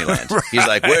to Disneyland. Right. He's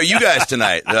like, "Where are you guys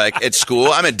tonight?" They're like, "At school.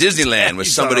 I'm at Disneyland with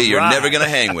He's somebody on a you're ride. never going to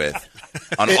hang with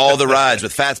on all the rides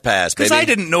with Fast Pass." Because Baby. I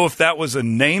didn't know if that was a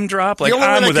name drop, like The only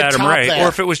I'm one with that could Adam top Ray, that. or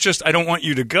if it was just I don't want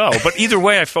you to go. But either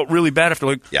way, I felt really bad after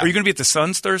like, Yeah. are you going to be at the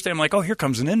Suns Thursday? I'm like, oh, here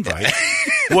comes an invite.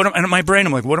 And in my brain,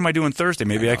 I'm like, what am I doing Thursday?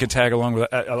 Maybe I could tag along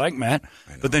with. I like Matt,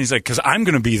 but then he's like, because I'm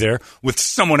going to be there with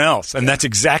someone else, and that's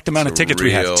exact amount of tickets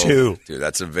we have too. Dude,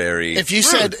 that's a very If you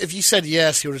said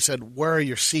yes, he would have said, "Where are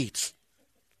your seats?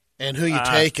 And who you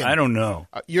taking?" I don't know.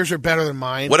 Yours are better than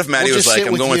mine. What if Maddie We'll was just like,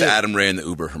 sit "I'm going with you." Adam Ray and the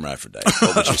Uber Hermaphrodite"?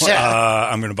 What would you say?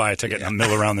 I'm going to buy a ticket and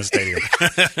mill around the stadium.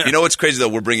 You know what's crazy though?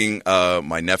 We're bringing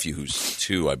my nephew, who's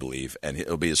 2, I believe, and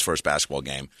it'll be his first basketball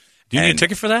game. Do you need a And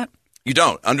ticket for that? You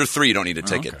don't. Under 3, you don't need a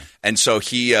ticket. okay. And so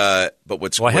he. But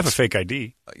what's Well, I have a fake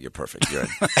ID. You're perfect. You're in.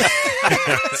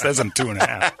 It says I'm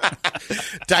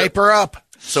 2.5. Diaper up.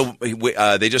 So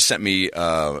they just sent me,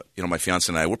 my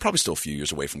fiance and I. We're probably still a few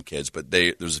years away from kids, but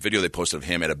there's a video they posted of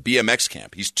him at a BMX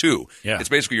camp. He's 2. Yeah. It's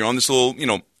basically you're on this little,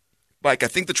 bike. I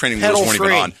think the training wheels weren't even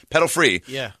Pedal-free. on. Pedal free.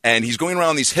 Yeah. And he's going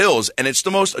around these hills, and it's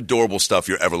the most adorable stuff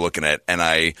you're ever looking at. And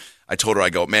I told her, I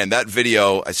go, man, that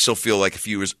video, I still feel like a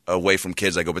few years away from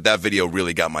kids. I go, but that video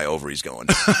really got my ovaries going.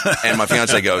 And my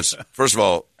fiance goes, first of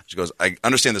all, she goes, I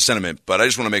understand the sentiment, but I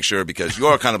just want to make sure because you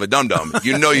are kind of a dum-dum.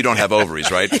 You know you don't have ovaries,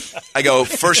 right? I go,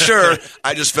 for sure.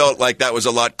 I just felt like that was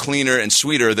a lot cleaner and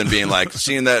sweeter than being like,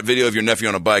 seeing that video of your nephew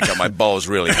on a bike got my balls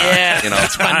really hot. Yeah,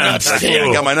 That's my nuts Like,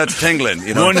 too. got my nuts tingling.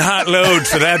 One hot load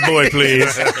for that boy,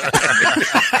 please.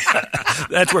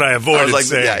 That's what I I avoided was like,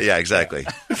 saying. yeah, exactly.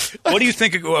 What do you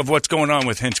think of what's going on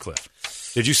with Hinchcliffe?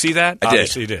 Did you see that? I did.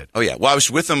 Obviously you did. Oh, yeah. Well, I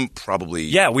was with him probably.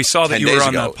 Yeah, we saw that 10 you were days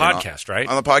on the ago, podcast, right?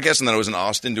 On the podcast, and then I was in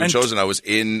Austin doing And- shows, and I was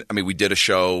we did a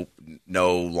show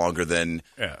no longer than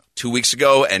Yeah. 2 weeks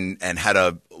ago, and had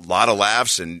a lot of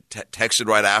laughs, and texted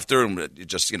right after, and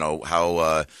just,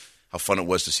 how fun it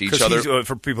was to see each Because other.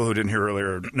 for people who didn't hear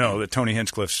earlier, know that Tony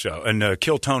Hinchcliffe's show and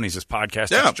Kill Tony's his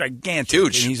podcast. Yeah. It's gigantic,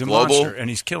 Huge, and he's a global. monster, and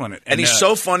he's killing it. And he's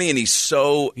so funny, and he's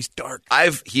dark.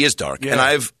 He is dark, Yeah.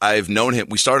 and I've known him.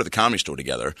 We started at the Comedy Store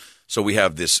together, so we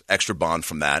have this extra bond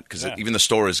from that because even the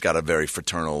store has got a very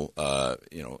fraternal, a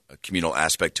communal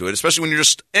aspect to it. Especially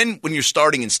when you're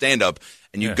starting in stand up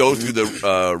and you go through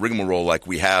the rigmarole like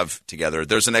we have together.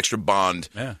 There's an extra bond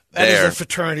Yeah. That is there. a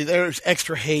fraternity. There's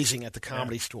extra hazing at the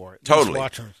Comedy Store. Just Totally.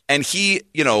 watching. And he,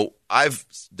 I've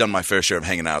done my fair share of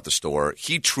hanging out at the store.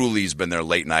 He truly has been there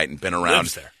late night and been around.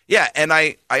 Lives there. Yeah, and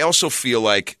I also feel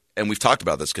like, and we've talked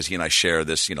about this because he and I share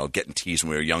this, getting teased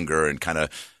when we were younger and kind of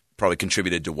probably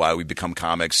contributed to why we become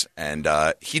comics. And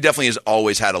he definitely has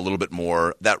always had a little bit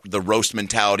more the roast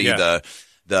mentality. Yeah.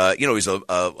 He's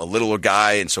a littler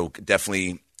guy, and so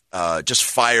definitely just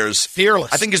fires.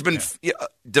 Fearless. I think has been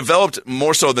developed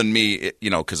more so than me,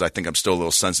 because I think I'm still a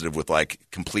little sensitive with like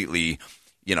completely,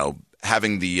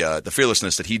 having the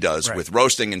fearlessness that he does with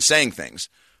roasting and saying things.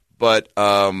 But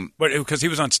because he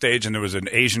was on stage and there was an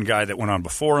Asian guy that went on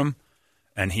before him,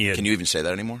 and he had. Can you even say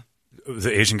that anymore?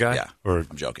 The Asian guy? Yeah. Or,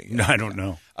 I'm joking. No, I don't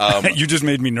know. You just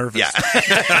made me nervous.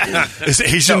 Yeah. Is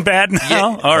Asian bad now? Yeah,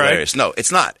 all hilarious. right. No,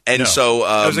 it's not. And so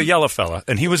it was a yellow fella,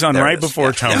 and he was on right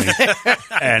before Tony,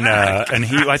 and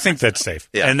he. I think that's safe.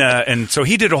 Yeah. And so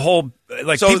he did a whole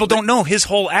people don't know his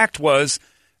whole act was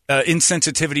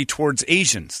insensitivity towards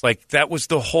Asians. Like that was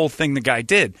the whole thing the guy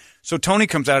did. So Tony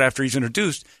comes out after he's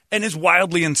introduced and is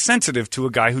wildly insensitive to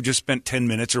a guy who just spent 10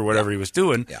 minutes or whatever he was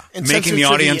doing, making the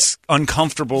audience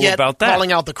uncomfortable about that.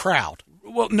 Calling out the crowd.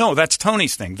 Well, no, that's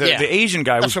Tony's thing. The Asian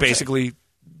guy was basically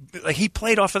he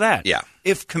played off of that. Yeah.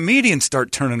 If comedians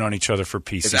start turning on each other for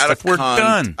pieces, we're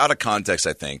done. Out of context,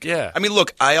 I think. Yeah. I mean,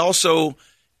 look,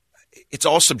 it's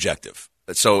all subjective.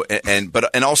 So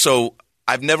and also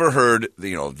I've never heard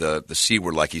the C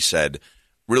word, like he said,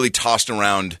 really tossed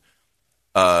around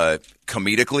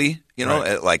comedically.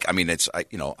 Like I mean, it's I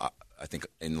think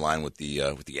in line with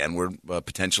the N word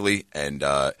potentially, and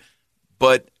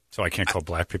but. So I can't call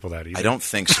black people that either? I don't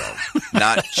think so.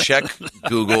 Not check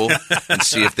Google and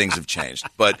see if things have changed.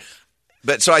 But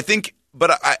so I think –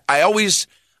 but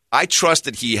I trust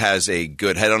that he has a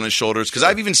good head on his shoulders because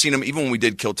I've even seen him – even when we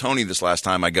did Kill Tony this last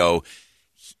time, I go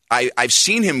I've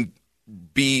seen him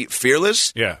be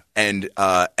fearless and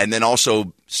then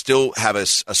also still have a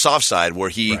soft side where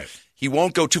he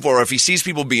won't go too far. Or if he sees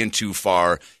people being too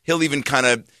far, he'll even kind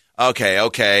of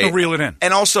okay. He'll reel it in.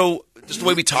 And also – just the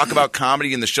way we talk about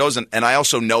comedy in the shows, and I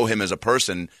also know him as a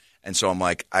person, and so I'm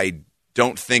like, I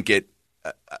don't think it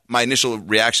my initial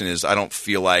reaction is I don't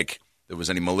feel like there was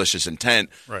any malicious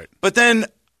intent. Right. But then,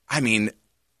 I mean,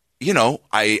 we don't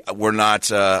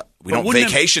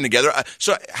vacation together.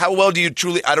 So how well do you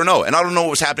truly – I don't know. And I don't know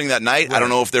what was happening that night. Right. I don't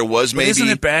know if there was maybe – Isn't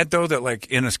it bad, though, that like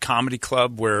in a comedy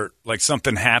club where like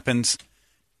something happens –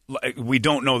 we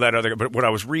don't know that other – but what I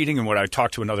was reading and what I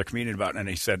talked to another comedian about, and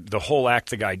he said the whole act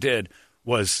the guy did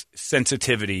was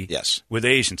sensitivity with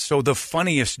Asians. So the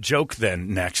funniest joke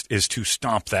then next is to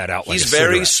stomp that out like a cigarette.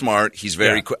 He's very smart. He's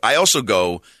very quick. I also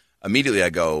go – immediately I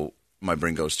go – my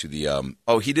brain goes to the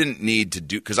he didn't need to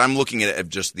do – because I'm looking at it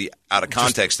just the out of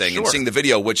context thing and seeing the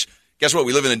video, which guess what?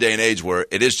 We live in a day and age where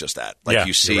it is just that. Like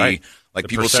you see – Like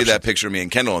people see that picture of me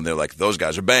and Kendall, and they're like, "Those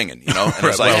guys are banging," And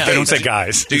it's like, well, they don't say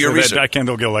guys. Do your research.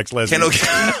 Kendall Gill likes lesbians.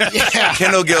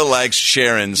 Kendall Gill likes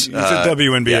Sharon's. He's a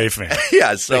WNBA fan.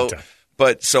 Yeah.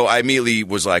 So I immediately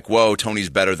was like, "Whoa, Tony's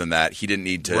better than that. He didn't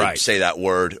need to say that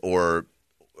word or."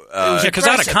 Because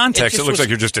out of context, it looks like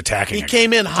you're just attacking. He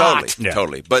came in hot.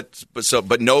 Totally. But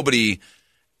nobody.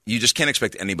 You just can't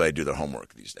expect anybody to do their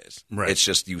homework these days. Right. It's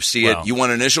just you see it. You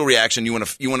want an initial reaction. You want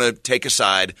to take a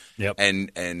side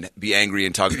and be angry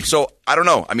and talk. So I don't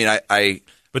know. I mean, I.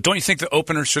 But don't you think the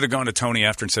opener should have gone to Tony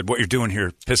after and said, "What you're doing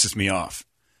here pisses me off,"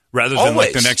 rather than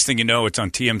like the next thing you know, it's on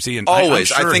TMZ and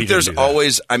always. I'm sure I think there's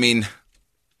always. I mean,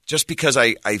 just because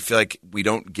I feel like we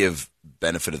don't give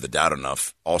benefit of the doubt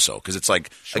enough. Also, because it's like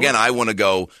again, I want to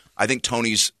go. I think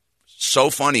Tony's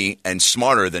so funny and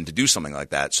smarter than to do something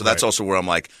like that. So that's also where I'm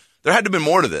like, there had to have been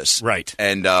more to this. Right.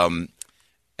 And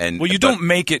you don't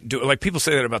make it do like people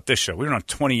say that about this show. We've been on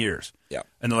 20 years. Yeah.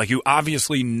 And they're like, you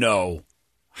obviously know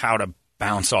how to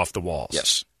bounce off the walls.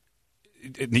 Yes.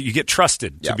 You get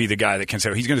trusted to be the guy that can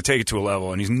say, he's going to take it to a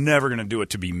level and he's never going to do it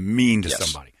to be mean to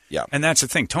somebody. Yeah. And that's the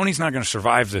thing. Tony's not going to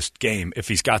survive this game if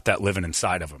he's got that living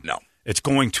inside of him. No. It's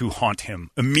going to haunt him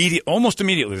almost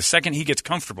immediately. The second he gets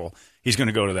comfortable, he's going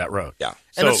to go to that road. Yeah.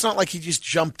 And it's not like he just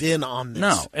jumped in on this.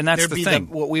 No, and that's the thing.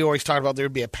 What we always talk about, there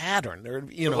would be a pattern.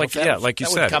 Like you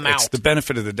said, the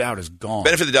benefit of the doubt is gone.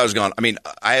 Benefit of the doubt is gone. I mean,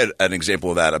 I had an example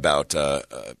of that about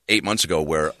 8 months ago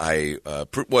where I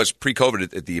was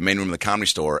pre-COVID at the main room of the Comedy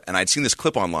Store, and I'd seen this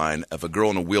clip online of a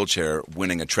girl in a wheelchair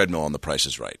winning a treadmill on The Price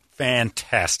is Right.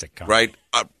 Fantastic. Right?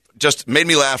 Just made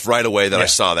me laugh right away that I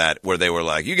saw that, where they were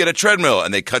like, "You get a treadmill,"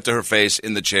 and they cut to her face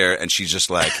in the chair, and she's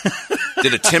just like,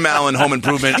 did a Tim Allen Home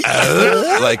Improvement,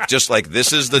 just like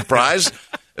this is the prize.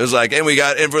 It was like,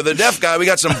 and for the deaf guy, we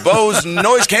got some Bose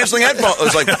noise canceling headphones. It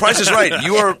was like, the price is right.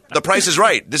 The price is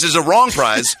right. This is a wrong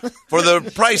prize for the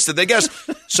price that they guessed.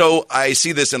 So I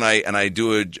see this, and I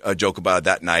do a joke about it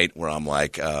that night where I'm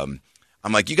like,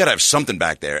 I'm like, you got to have something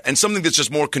back there and something that's just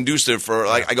more conducive for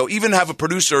like, I go, even have a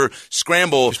producer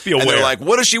scramble. Just be aware. And they're like,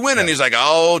 what does she win? And he's like,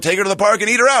 oh, take her to the park and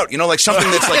eat her out. You know, like something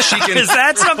that's like she can. Is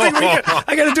that something?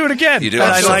 I got to do it again. You do?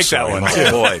 I So like sorry. that one.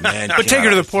 Oh, boy, man. But take her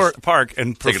to the park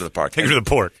and Take her to the park. Take her to the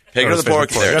pork. Take her to the pork.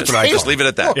 There, That's what I just call leave it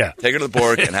at that. Yeah. Take her to the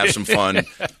pork and have some fun.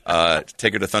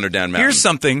 Take her to Thunderdown Mountain. Here's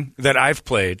something that I've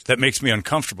played that makes me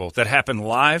uncomfortable that happened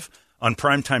live on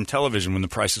primetime television when The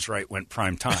Price is Right went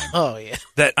prime time. Oh, yeah.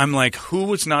 That I'm like, who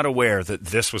was not aware that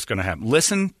this was going to happen?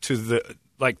 Listen to the,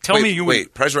 like, tell me you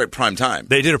Wait, Price is Right prime time.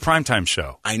 They did a primetime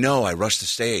show. I know. I rushed the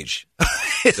stage.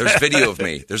 There's video of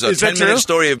me. There's a Is that 10-minute true?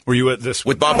 story of. Were you at this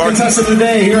With one? Bob Barker. Contestant of the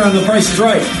day here on The Price is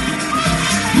Right,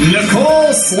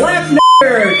 Nicole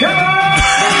Slapnicker. Come on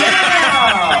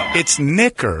now. It's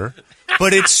Knicker,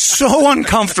 but it's so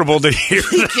uncomfortable to hear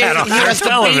that on he has to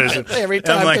beep television. it every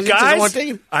time I'm like, 'cause he doesn't want guys,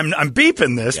 to. I'm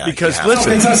beeping this Yeah, because, yeah.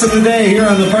 listen. Contestant of the day here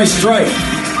on The Price is Right,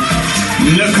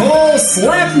 Nicole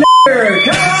Slapnicker.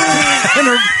 Come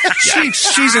on.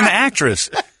 She's an actress.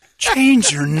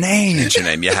 Change your name. What's your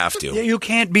name? You have to. You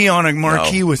can't be on a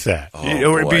marquee No. with that, Oh,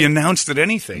 or boy. be announced at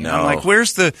anything. No. I'm like,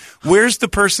 where's the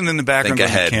person in the background Think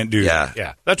going, ahead. I can't do Yeah. that?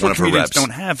 Yeah, that's One what of her comedians reps. don't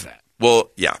have that.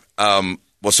 Well, yeah.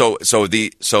 Well, so I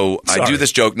Sorry. do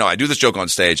this joke. No, I do this joke on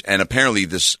stage, and apparently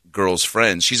this girl's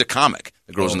friends. She's a comic.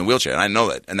 The girl's in the wheelchair, and I know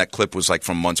that. And that clip was like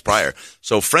from months prior.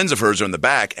 So friends of hers are in the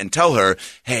back and tell her,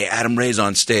 "Hey, Adam Ray's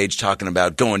on stage talking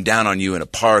about going down on you in a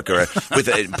park or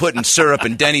with putting syrup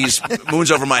and Denny's moons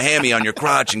over my hammy on your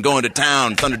crotch and going to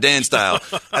town, Thunder Dan style."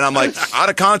 And I'm like, out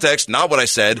of context, not what I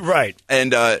said. Right.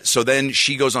 And so then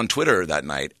she goes on Twitter that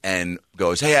night and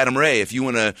goes, "Hey, Adam Ray, if you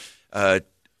want to."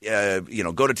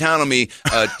 Go to town on me.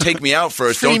 Take me out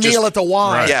first. Free Don't meal just, at the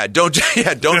Y. Yeah, don't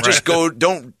just go.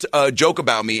 Don't joke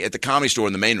about me at the Comedy Store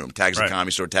in the main room. Tags Right. the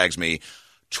Comedy Store. Tags me.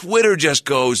 Twitter just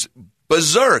goes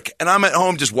berserk, and I'm at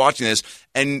home just watching this,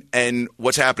 and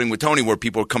what's happening with Tony, where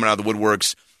people are coming out of the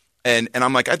woodworks, and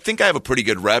I'm like, I think I have a pretty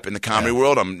good rep in the comedy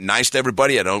world. I'm nice to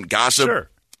everybody. I don't gossip. Sure.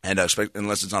 And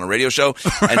unless it's on a radio show,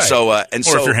 Right. and so Or if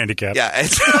you're handicapped. yeah. And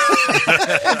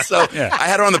so Yeah. I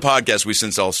had her on the podcast. We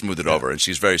since all smoothed it over, and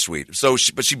she's very sweet. So,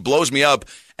 but she blows me up,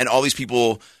 and all these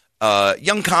people,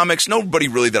 young comics, nobody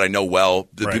really that I know well.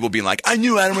 The Right. people being like, "I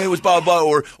knew Adam Ray was blah blah,"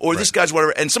 or this guy's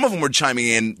whatever, and some of them were chiming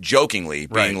in jokingly,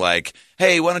 being Right. like,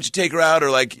 "Hey, why don't you take her out?"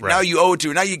 Or like, Right. "Now you owe it to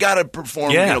her. Now you got to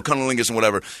perform, Yeah. cunnilingus and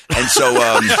whatever." And so,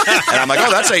 and I'm like, "Oh,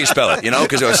 that's how you spell it,"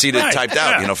 because I see it Right. typed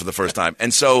out, Yeah. for the first time.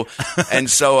 And so I You don't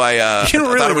I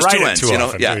really thought it was write two it ends, too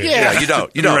often, yeah, do you? yeah, you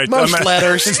don't, you don't. Right. Most I'm-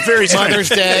 letters. It's very Mother's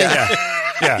Day.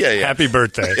 Yeah. Yeah. Happy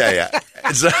birthday. Yeah.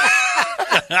 It's,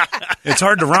 It's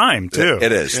hard to rhyme too.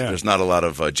 it is. Yeah. There's not a lot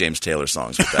of James Taylor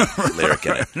songs with that lyric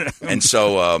in it. And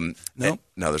so, no,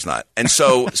 there's not. And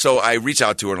so I reached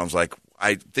out to her and I was like,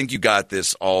 I think you got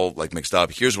this all like mixed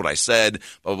up. Here's what I said,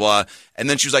 blah, blah, blah. And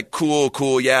then she was like, cool.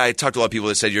 Yeah, I talked to a lot of people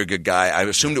that said you're a good guy. I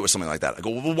assumed it was something like that. I go,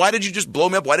 well, why did you just blow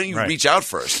me up? Why didn't you Right. reach out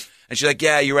first? And she's like,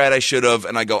 yeah, you're right. I should have.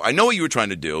 And I go, I know what you were trying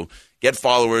to do. Get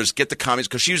followers, get the comments.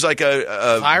 Because she was like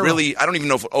a Viral. really, I don't even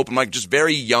know if open mic, just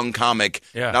very young comic,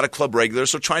 Yeah. not a club regular.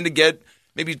 So trying to get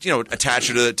maybe, attach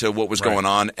her to what was Right. going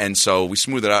on. And so we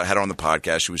smoothed it out, had her on the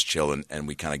podcast. She was chilling, and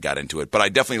we kind of got into it. But I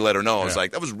definitely let her know. I was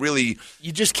like, that was really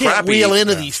You just can't crappy. wheel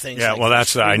into these things. Yeah, like well,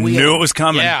 this. that's I Wheel. knew it was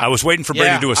coming. Yeah. I was waiting for Brady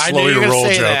Yeah, to do a I slow knew you your were gonna roll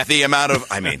say joke. that. the amount of,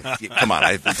 come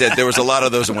on. There was a lot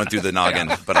of those that went through the noggin.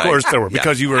 But Of course there were,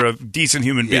 because you were a decent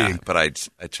human yeah, being. but I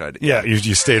tried to. Yeah,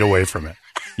 you stayed away from it.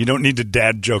 You don't need to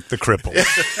dad joke the cripple.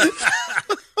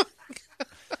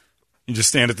 You just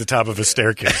stand at the top of a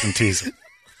staircase and tease him.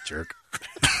 Jerk.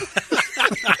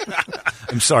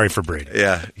 I'm sorry for Brady.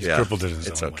 Yeah, He's yeah. crippled in his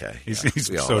It's own okay. way. He's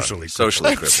We all are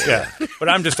socially crippled. Yeah, but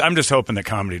I'm just hoping that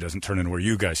comedy doesn't turn into where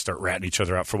you guys start ratting each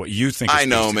other out for what you think. Is I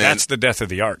know, tasty. man. That's the death of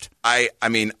the art. I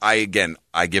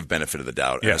give benefit of the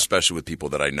doubt, Yeah. and especially with people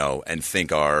that I know and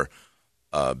think are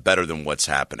better than what's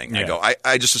happening. Yeah.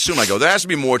 I just assume there has to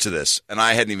be more to this, and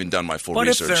I hadn't even done my full But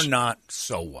research. if they're not,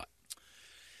 so what?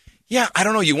 Yeah, I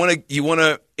don't know. You want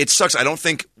to. It sucks. I don't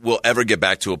think we'll ever get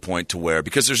back to a point to where,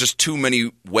 because there's just too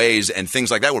many ways and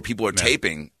things like that where people are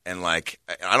taping, and like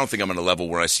I don't think I'm at a level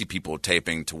where I see people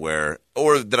taping to where,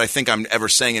 or that I think I'm ever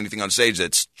saying anything on stage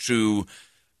that's true.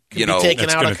 Be taken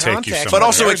that's out gonna of take you context. somewhere. But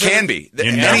also, it There's can be.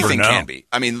 You never Anything know. can be.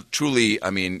 I mean, truly.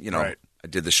 Right. I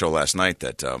did the show last night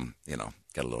that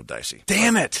got a little dicey.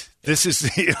 Damn it! This is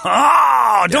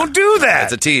don't do that.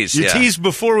 It's a tease, You yeah. teased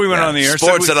before we went Yeah. on the air.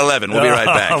 Sports so at 11. We'll be right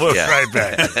back. We'll be Yeah. right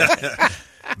back.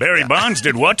 Barry Bonds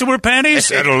did what to her panties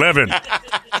at 11?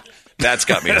 That's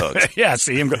got me hooked. Yeah,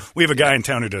 see him go. We have a guy in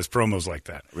town who does promos like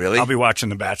that. Really? I'll be watching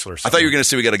The Bachelor. I thought you were going to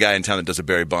say we got a guy in town that does a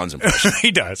Barry Bonds impression.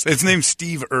 He does. His name's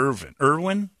Steve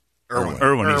Irwin.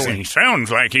 Irwin. He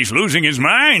sounds like he's losing his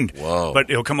mind. Whoa. But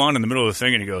he'll come on in the middle of the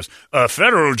thing and he goes, a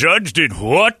federal judge did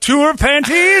what to her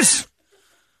panties?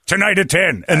 Tonight at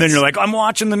 10. And then you're like, I'm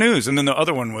watching the news. And then the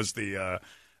other one was the,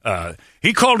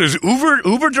 he called his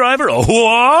Uber driver a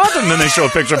what? And then they show a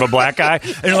picture of a black guy.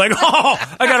 And you're like,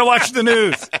 oh, I got to watch the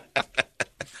news.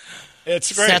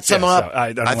 It's great. Sets him up. So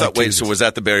I thought, so was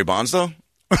that the Barry Bonds, though?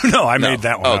 No, I made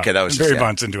that one. Oh, okay, that was Barry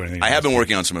Bonds didn't do anything. I have been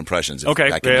working on some impressions.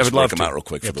 Okay, I can just love break them out real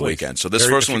quick for the please. weekend. So this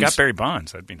Barry, first if one's you got Barry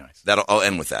Bonds, that'd be nice. I'll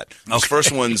end with that. This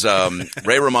first one's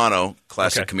Ray Romano,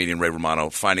 classic comedian Ray Romano,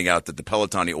 finding out that the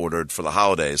Peloton he ordered for the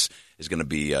holidays is going to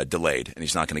be delayed, and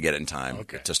he's not going to get it in time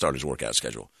to start his workout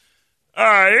schedule. You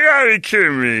gotta be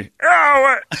kidding me!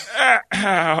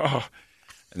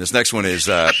 And this next one is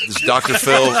Dr.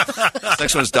 Phil. This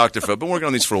next one is Dr. Phil. Been working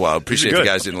on these for a while. Appreciate you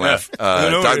guys didn't laugh.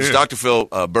 Dr. Phil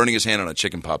burning his hand on a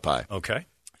chicken pot pie. Okay.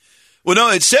 Well, no,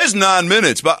 it says 9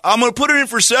 minutes, but I'm going to put it in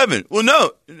for 7. Well,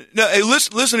 no. Hey,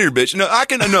 listen here, bitch. No,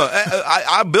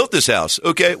 I built this house.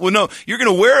 Okay. Well, no, you're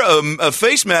going to wear a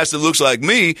face mask that looks like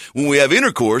me when we have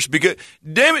intercourse because,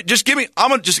 damn it, just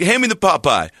hand me the pot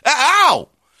pie. Ow!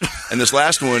 And this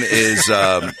last one is.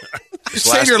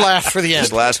 Save your laugh for the end.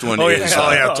 This last one is.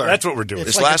 That's what we're doing.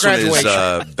 This like last one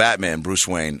is Batman, Bruce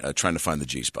Wayne, trying to find the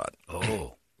G spot.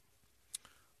 Oh.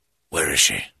 Where is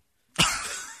she?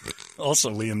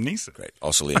 Also Liam Neeson. Great.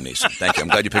 Also Liam Neeson. Thank you. I'm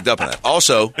glad you picked up on that.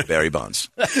 Also, Barry Bonds.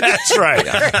 That's right.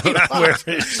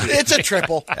 It's a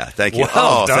triple. Yeah, thank you.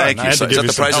 Well done. Thank you. Is that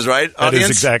the Price is Right, That audience? is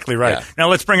exactly right. Yeah. Now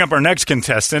let's bring up our next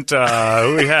contestant.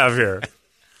 Who we have here?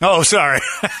 Oh, sorry.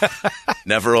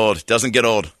 Never old. Doesn't get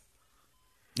old.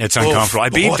 It's uncomfortable. I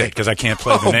beeped it because I can't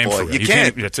play the name for it. You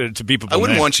can't. It's a beepable I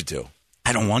wouldn't name. want you to.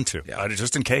 I don't want to. Yeah.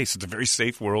 Just in case. It's a very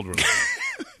safe world we're living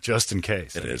in. Just in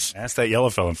case. It is. Ask that yellow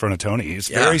fellow in front of Tony. He's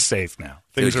very safe now.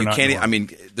 Things Dude, are not can't. normal. I mean,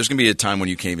 there's going to be a time when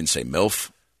you can't even say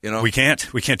MILF. You know, We can't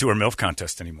do our MILF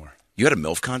contest anymore. You had a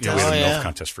MILF contest. Yeah, we had a yeah. MILF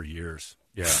contest for years.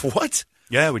 Yeah. What?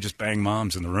 Yeah, we just bang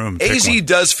moms in the room. Pick AZ one.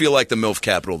 does feel like the MILF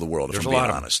capital of the world, There's if a I'm being lot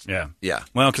of honest. them. Yeah.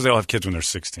 Well, because they all have kids when they're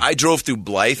 16. I drove through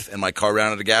Blythe and my car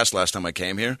ran out of gas last time I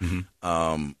came here. Mm-hmm.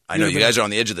 I know you guys are on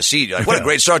the edge of the seat. You're like, what a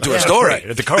great start to a story. Right.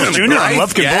 At the Carl's Jr. on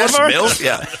Lufkin Gas, Boulevard? MILF,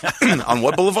 yeah. On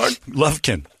what boulevard?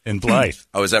 Lufkin in Blythe.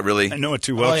 Oh, is that really? I know it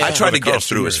too well. Oh, yeah. I try to The get Carl's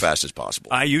through Jr. as fast as possible.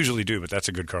 I usually do, but that's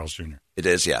a good Carl's Jr. It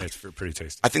is, yeah. It's pretty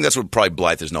tasty. I think that's what probably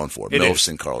Blythe is known for. It MILFs is.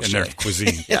 and Carl's And J. their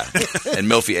cuisine. Yeah. And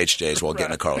Milfy HJ as well,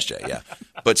 getting a Carl's J, yeah.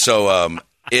 But so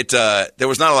there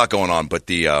was not a lot going on, but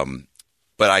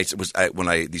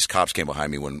when these cops came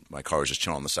behind me when my car was just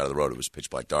chilling on the side of the road, it was pitch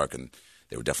black dark, and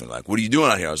they were definitely like, "What are you doing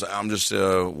out here?" I was like, "I'm just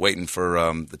waiting for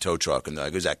the tow truck." And they're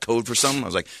like, "Is that code for something?" I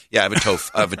was like, "Yeah, I have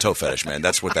a tow fetish, man.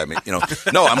 That's what that means." You know,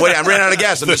 no, I'm waiting. I ran out of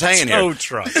gas. I'm just hanging here. Tow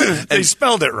truck. They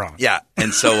spelled it wrong. Yeah,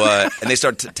 and so and they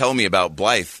start telling me about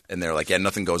Blythe, and they're like, "Yeah,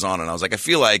 nothing goes on." And I was like, "I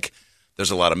feel like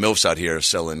there's a lot of MILFs out here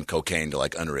selling cocaine to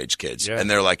like underage kids," Yeah. and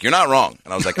they're like, "You're not wrong."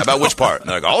 And I was like, "About which part?" And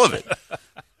they're like, "All of it."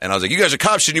 And I was like, "You guys are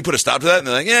cops. Shouldn't you put a stop to that?" And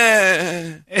they're like,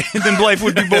 "Yeah." And then Blythe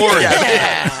would be bored.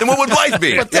 Then what would Blythe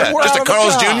be? then we're Just out a of a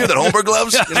Carl's job. Jr. that Holmberg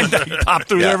loves. I pop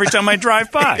through there every time I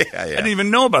drive by. Yeah. I didn't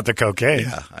even know about the cocaine.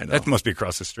 Yeah, I know. That must be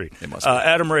across the street. It must be.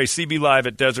 Adam Ray, CB Live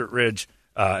at Desert Ridge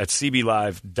at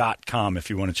cblive.com if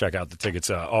you want to check out the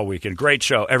tickets all weekend. Great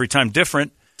show. Every time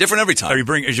different. Different every time.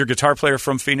 Is your guitar player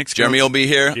from Phoenix? Jeremy will be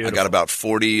here. Beautiful. I got about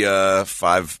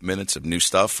 45 minutes of new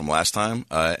stuff from last time,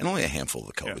 and only a handful of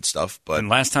the COVID stuff. But And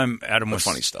last time Adam was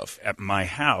funny stuff. at my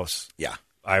house. Yeah.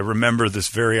 I remember this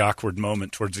very awkward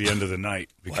moment towards the end of the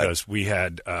night because we've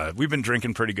been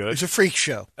drinking pretty good. It's a freak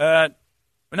show.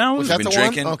 No, Was we've that been the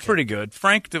drinking one? Okay. pretty good.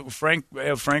 Frank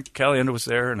Caliendo was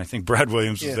there, and I think Brad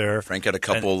Williams was there. Frank had a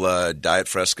couple Diet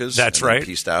Frescas. That's and then right.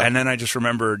 Pieced out. And then I just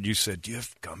remembered you said, "Do you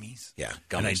have gummies?" Yeah,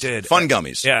 gummies. And I did. Fun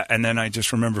gummies. Yeah, and then I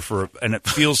just remember and it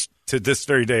feels to this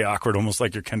very day awkward, almost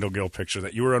like your Kendall Gill picture,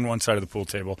 that you were on one side of the pool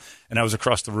table and I was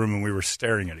across the room and we were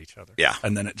staring at each other. Yeah.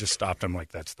 And then it just stopped. I'm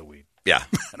like, "That's the weed." Yeah.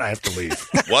 And I have to leave.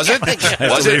 Was it?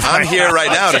 Was it? I'm here right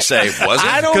now to say, was it?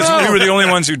 I don't Because know. we were the only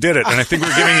ones who did it. And I think we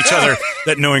were giving each other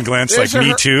that knowing glance, There's like, a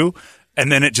me her- too.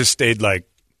 And then it just stayed like,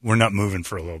 we're not moving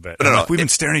for a little bit. No, I'm no, like, we've been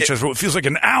staring at each other for what feels like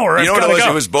an hour. You know I've what it gotta was?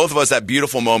 go. It was both of us, that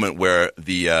beautiful moment where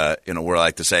where I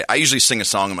like to say, I usually sing a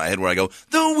song in my head where I go,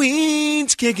 "The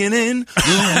weed's kicking in,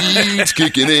 the weed's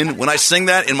kicking in." When I sing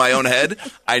that in my own head,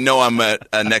 I know I'm at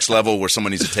a next level where someone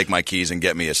needs to take my keys and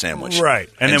get me a sandwich. Right.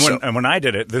 And then so- when I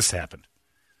did it, this happened.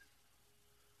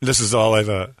 This is all I've...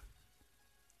 Look,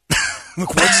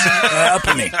 what's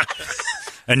happening?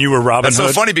 And you were Robin Hood.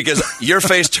 That's so funny because your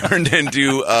face turned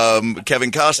into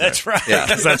Kevin Costner. That's right. Yeah.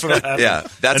 That's what happened. Yeah,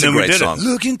 that's a great song.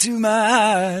 Look into my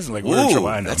eyes. Like, ooh,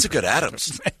 that's a good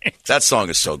Adams. That song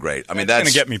is so great. I mean, that's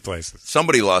going to get me places.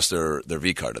 Somebody lost their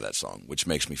V card to that song, which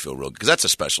makes me feel real good because that's a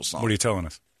special song. What are you telling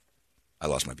us? I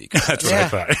lost my V card. That's what I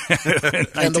thought.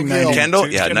 Kendall?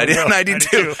 Yeah,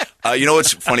 1992. You know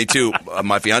what's funny, too?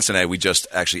 My fiance and I, we just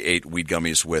actually ate weed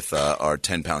gummies with our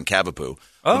 10-pound Cavapoo.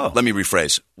 Oh. Let me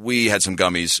rephrase. We had some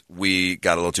gummies. We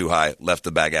got a little too high, left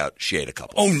the bag out. She ate a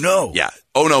couple. Oh, no. Yeah.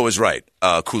 Oh, no is right.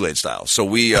 Kool-Aid style. So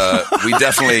we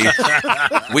definitely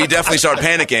start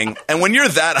panicking. And when you're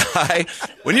that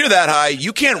high,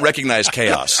 you can't recognize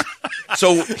chaos.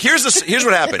 So here's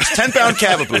what happens. 10-pound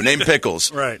Cavapoo named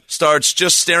Pickles starts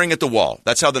just staring at the wall.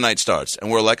 That's how the night starts.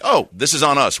 And we're like, oh, this is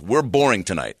on us. We're boring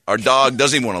tonight. Our dog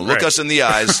doesn't even want to look us in the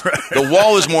eyes. The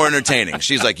wall is more entertaining.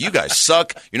 She's like, you guys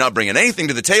suck. You're not bringing anything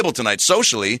to the table tonight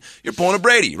socially. You're pulling a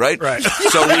Brady, right? Right.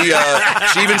 So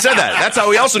she even said that. That's how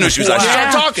we also knew she was like,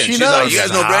 stop talking. She's like, you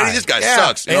guys know Brady? This guy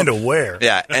sucks. And aware.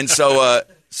 Yeah. And so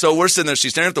we're sitting there.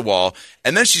 She's staring at the wall.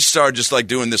 And then she started just like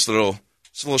doing this little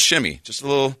shimmy, just a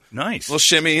little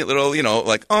shimmy,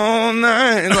 like all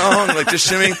night long, like just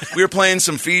shimmying. We were playing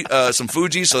some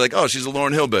Fuji, so like, oh, she's a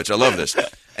Lauryn Hill bitch. I love this.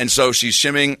 And so she's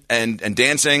shimmying and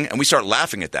dancing, and we start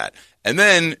laughing at that. And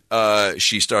then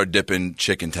she started dipping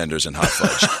chicken tenders in hot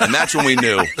fudge, and that's when we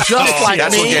knew. That's what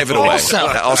gave it away.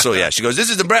 Also, yeah, she goes, "This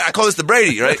is I call this the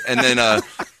Brady, right?" And then,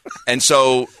 and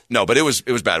so no, but it was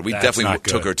bad. We definitely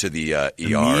took her to the ER,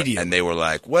 and they were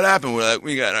like, "What happened?" We're like,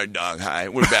 "We got our dog high.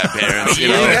 We're bad parents,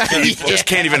 just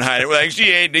can't even hide it." We're like,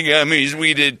 "She ate the gummies.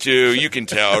 We did too. You can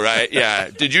tell, right?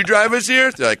 Yeah. Did you drive us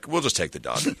here?" They're like, "We'll just take the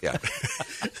dog." Yeah.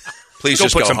 Please go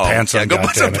just put go some home. pants on. Go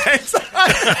put some pants on.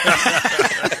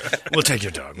 We'll take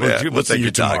your dog. We'll see you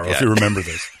tomorrow if you remember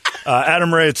this.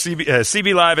 Adam Ray at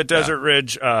CB Live at Desert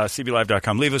Ridge,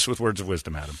 CBLive.com. Leave us with words of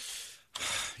wisdom, Adam.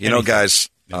 You know, guys,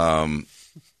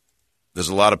 there's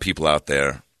a lot of people out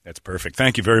there. That's perfect.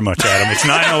 Thank you very much, Adam. It's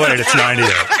 908. It's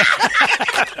 98.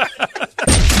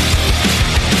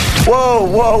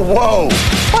 Whoa.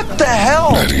 What the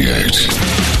hell? 98.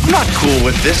 I'm not cool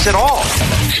with this at all.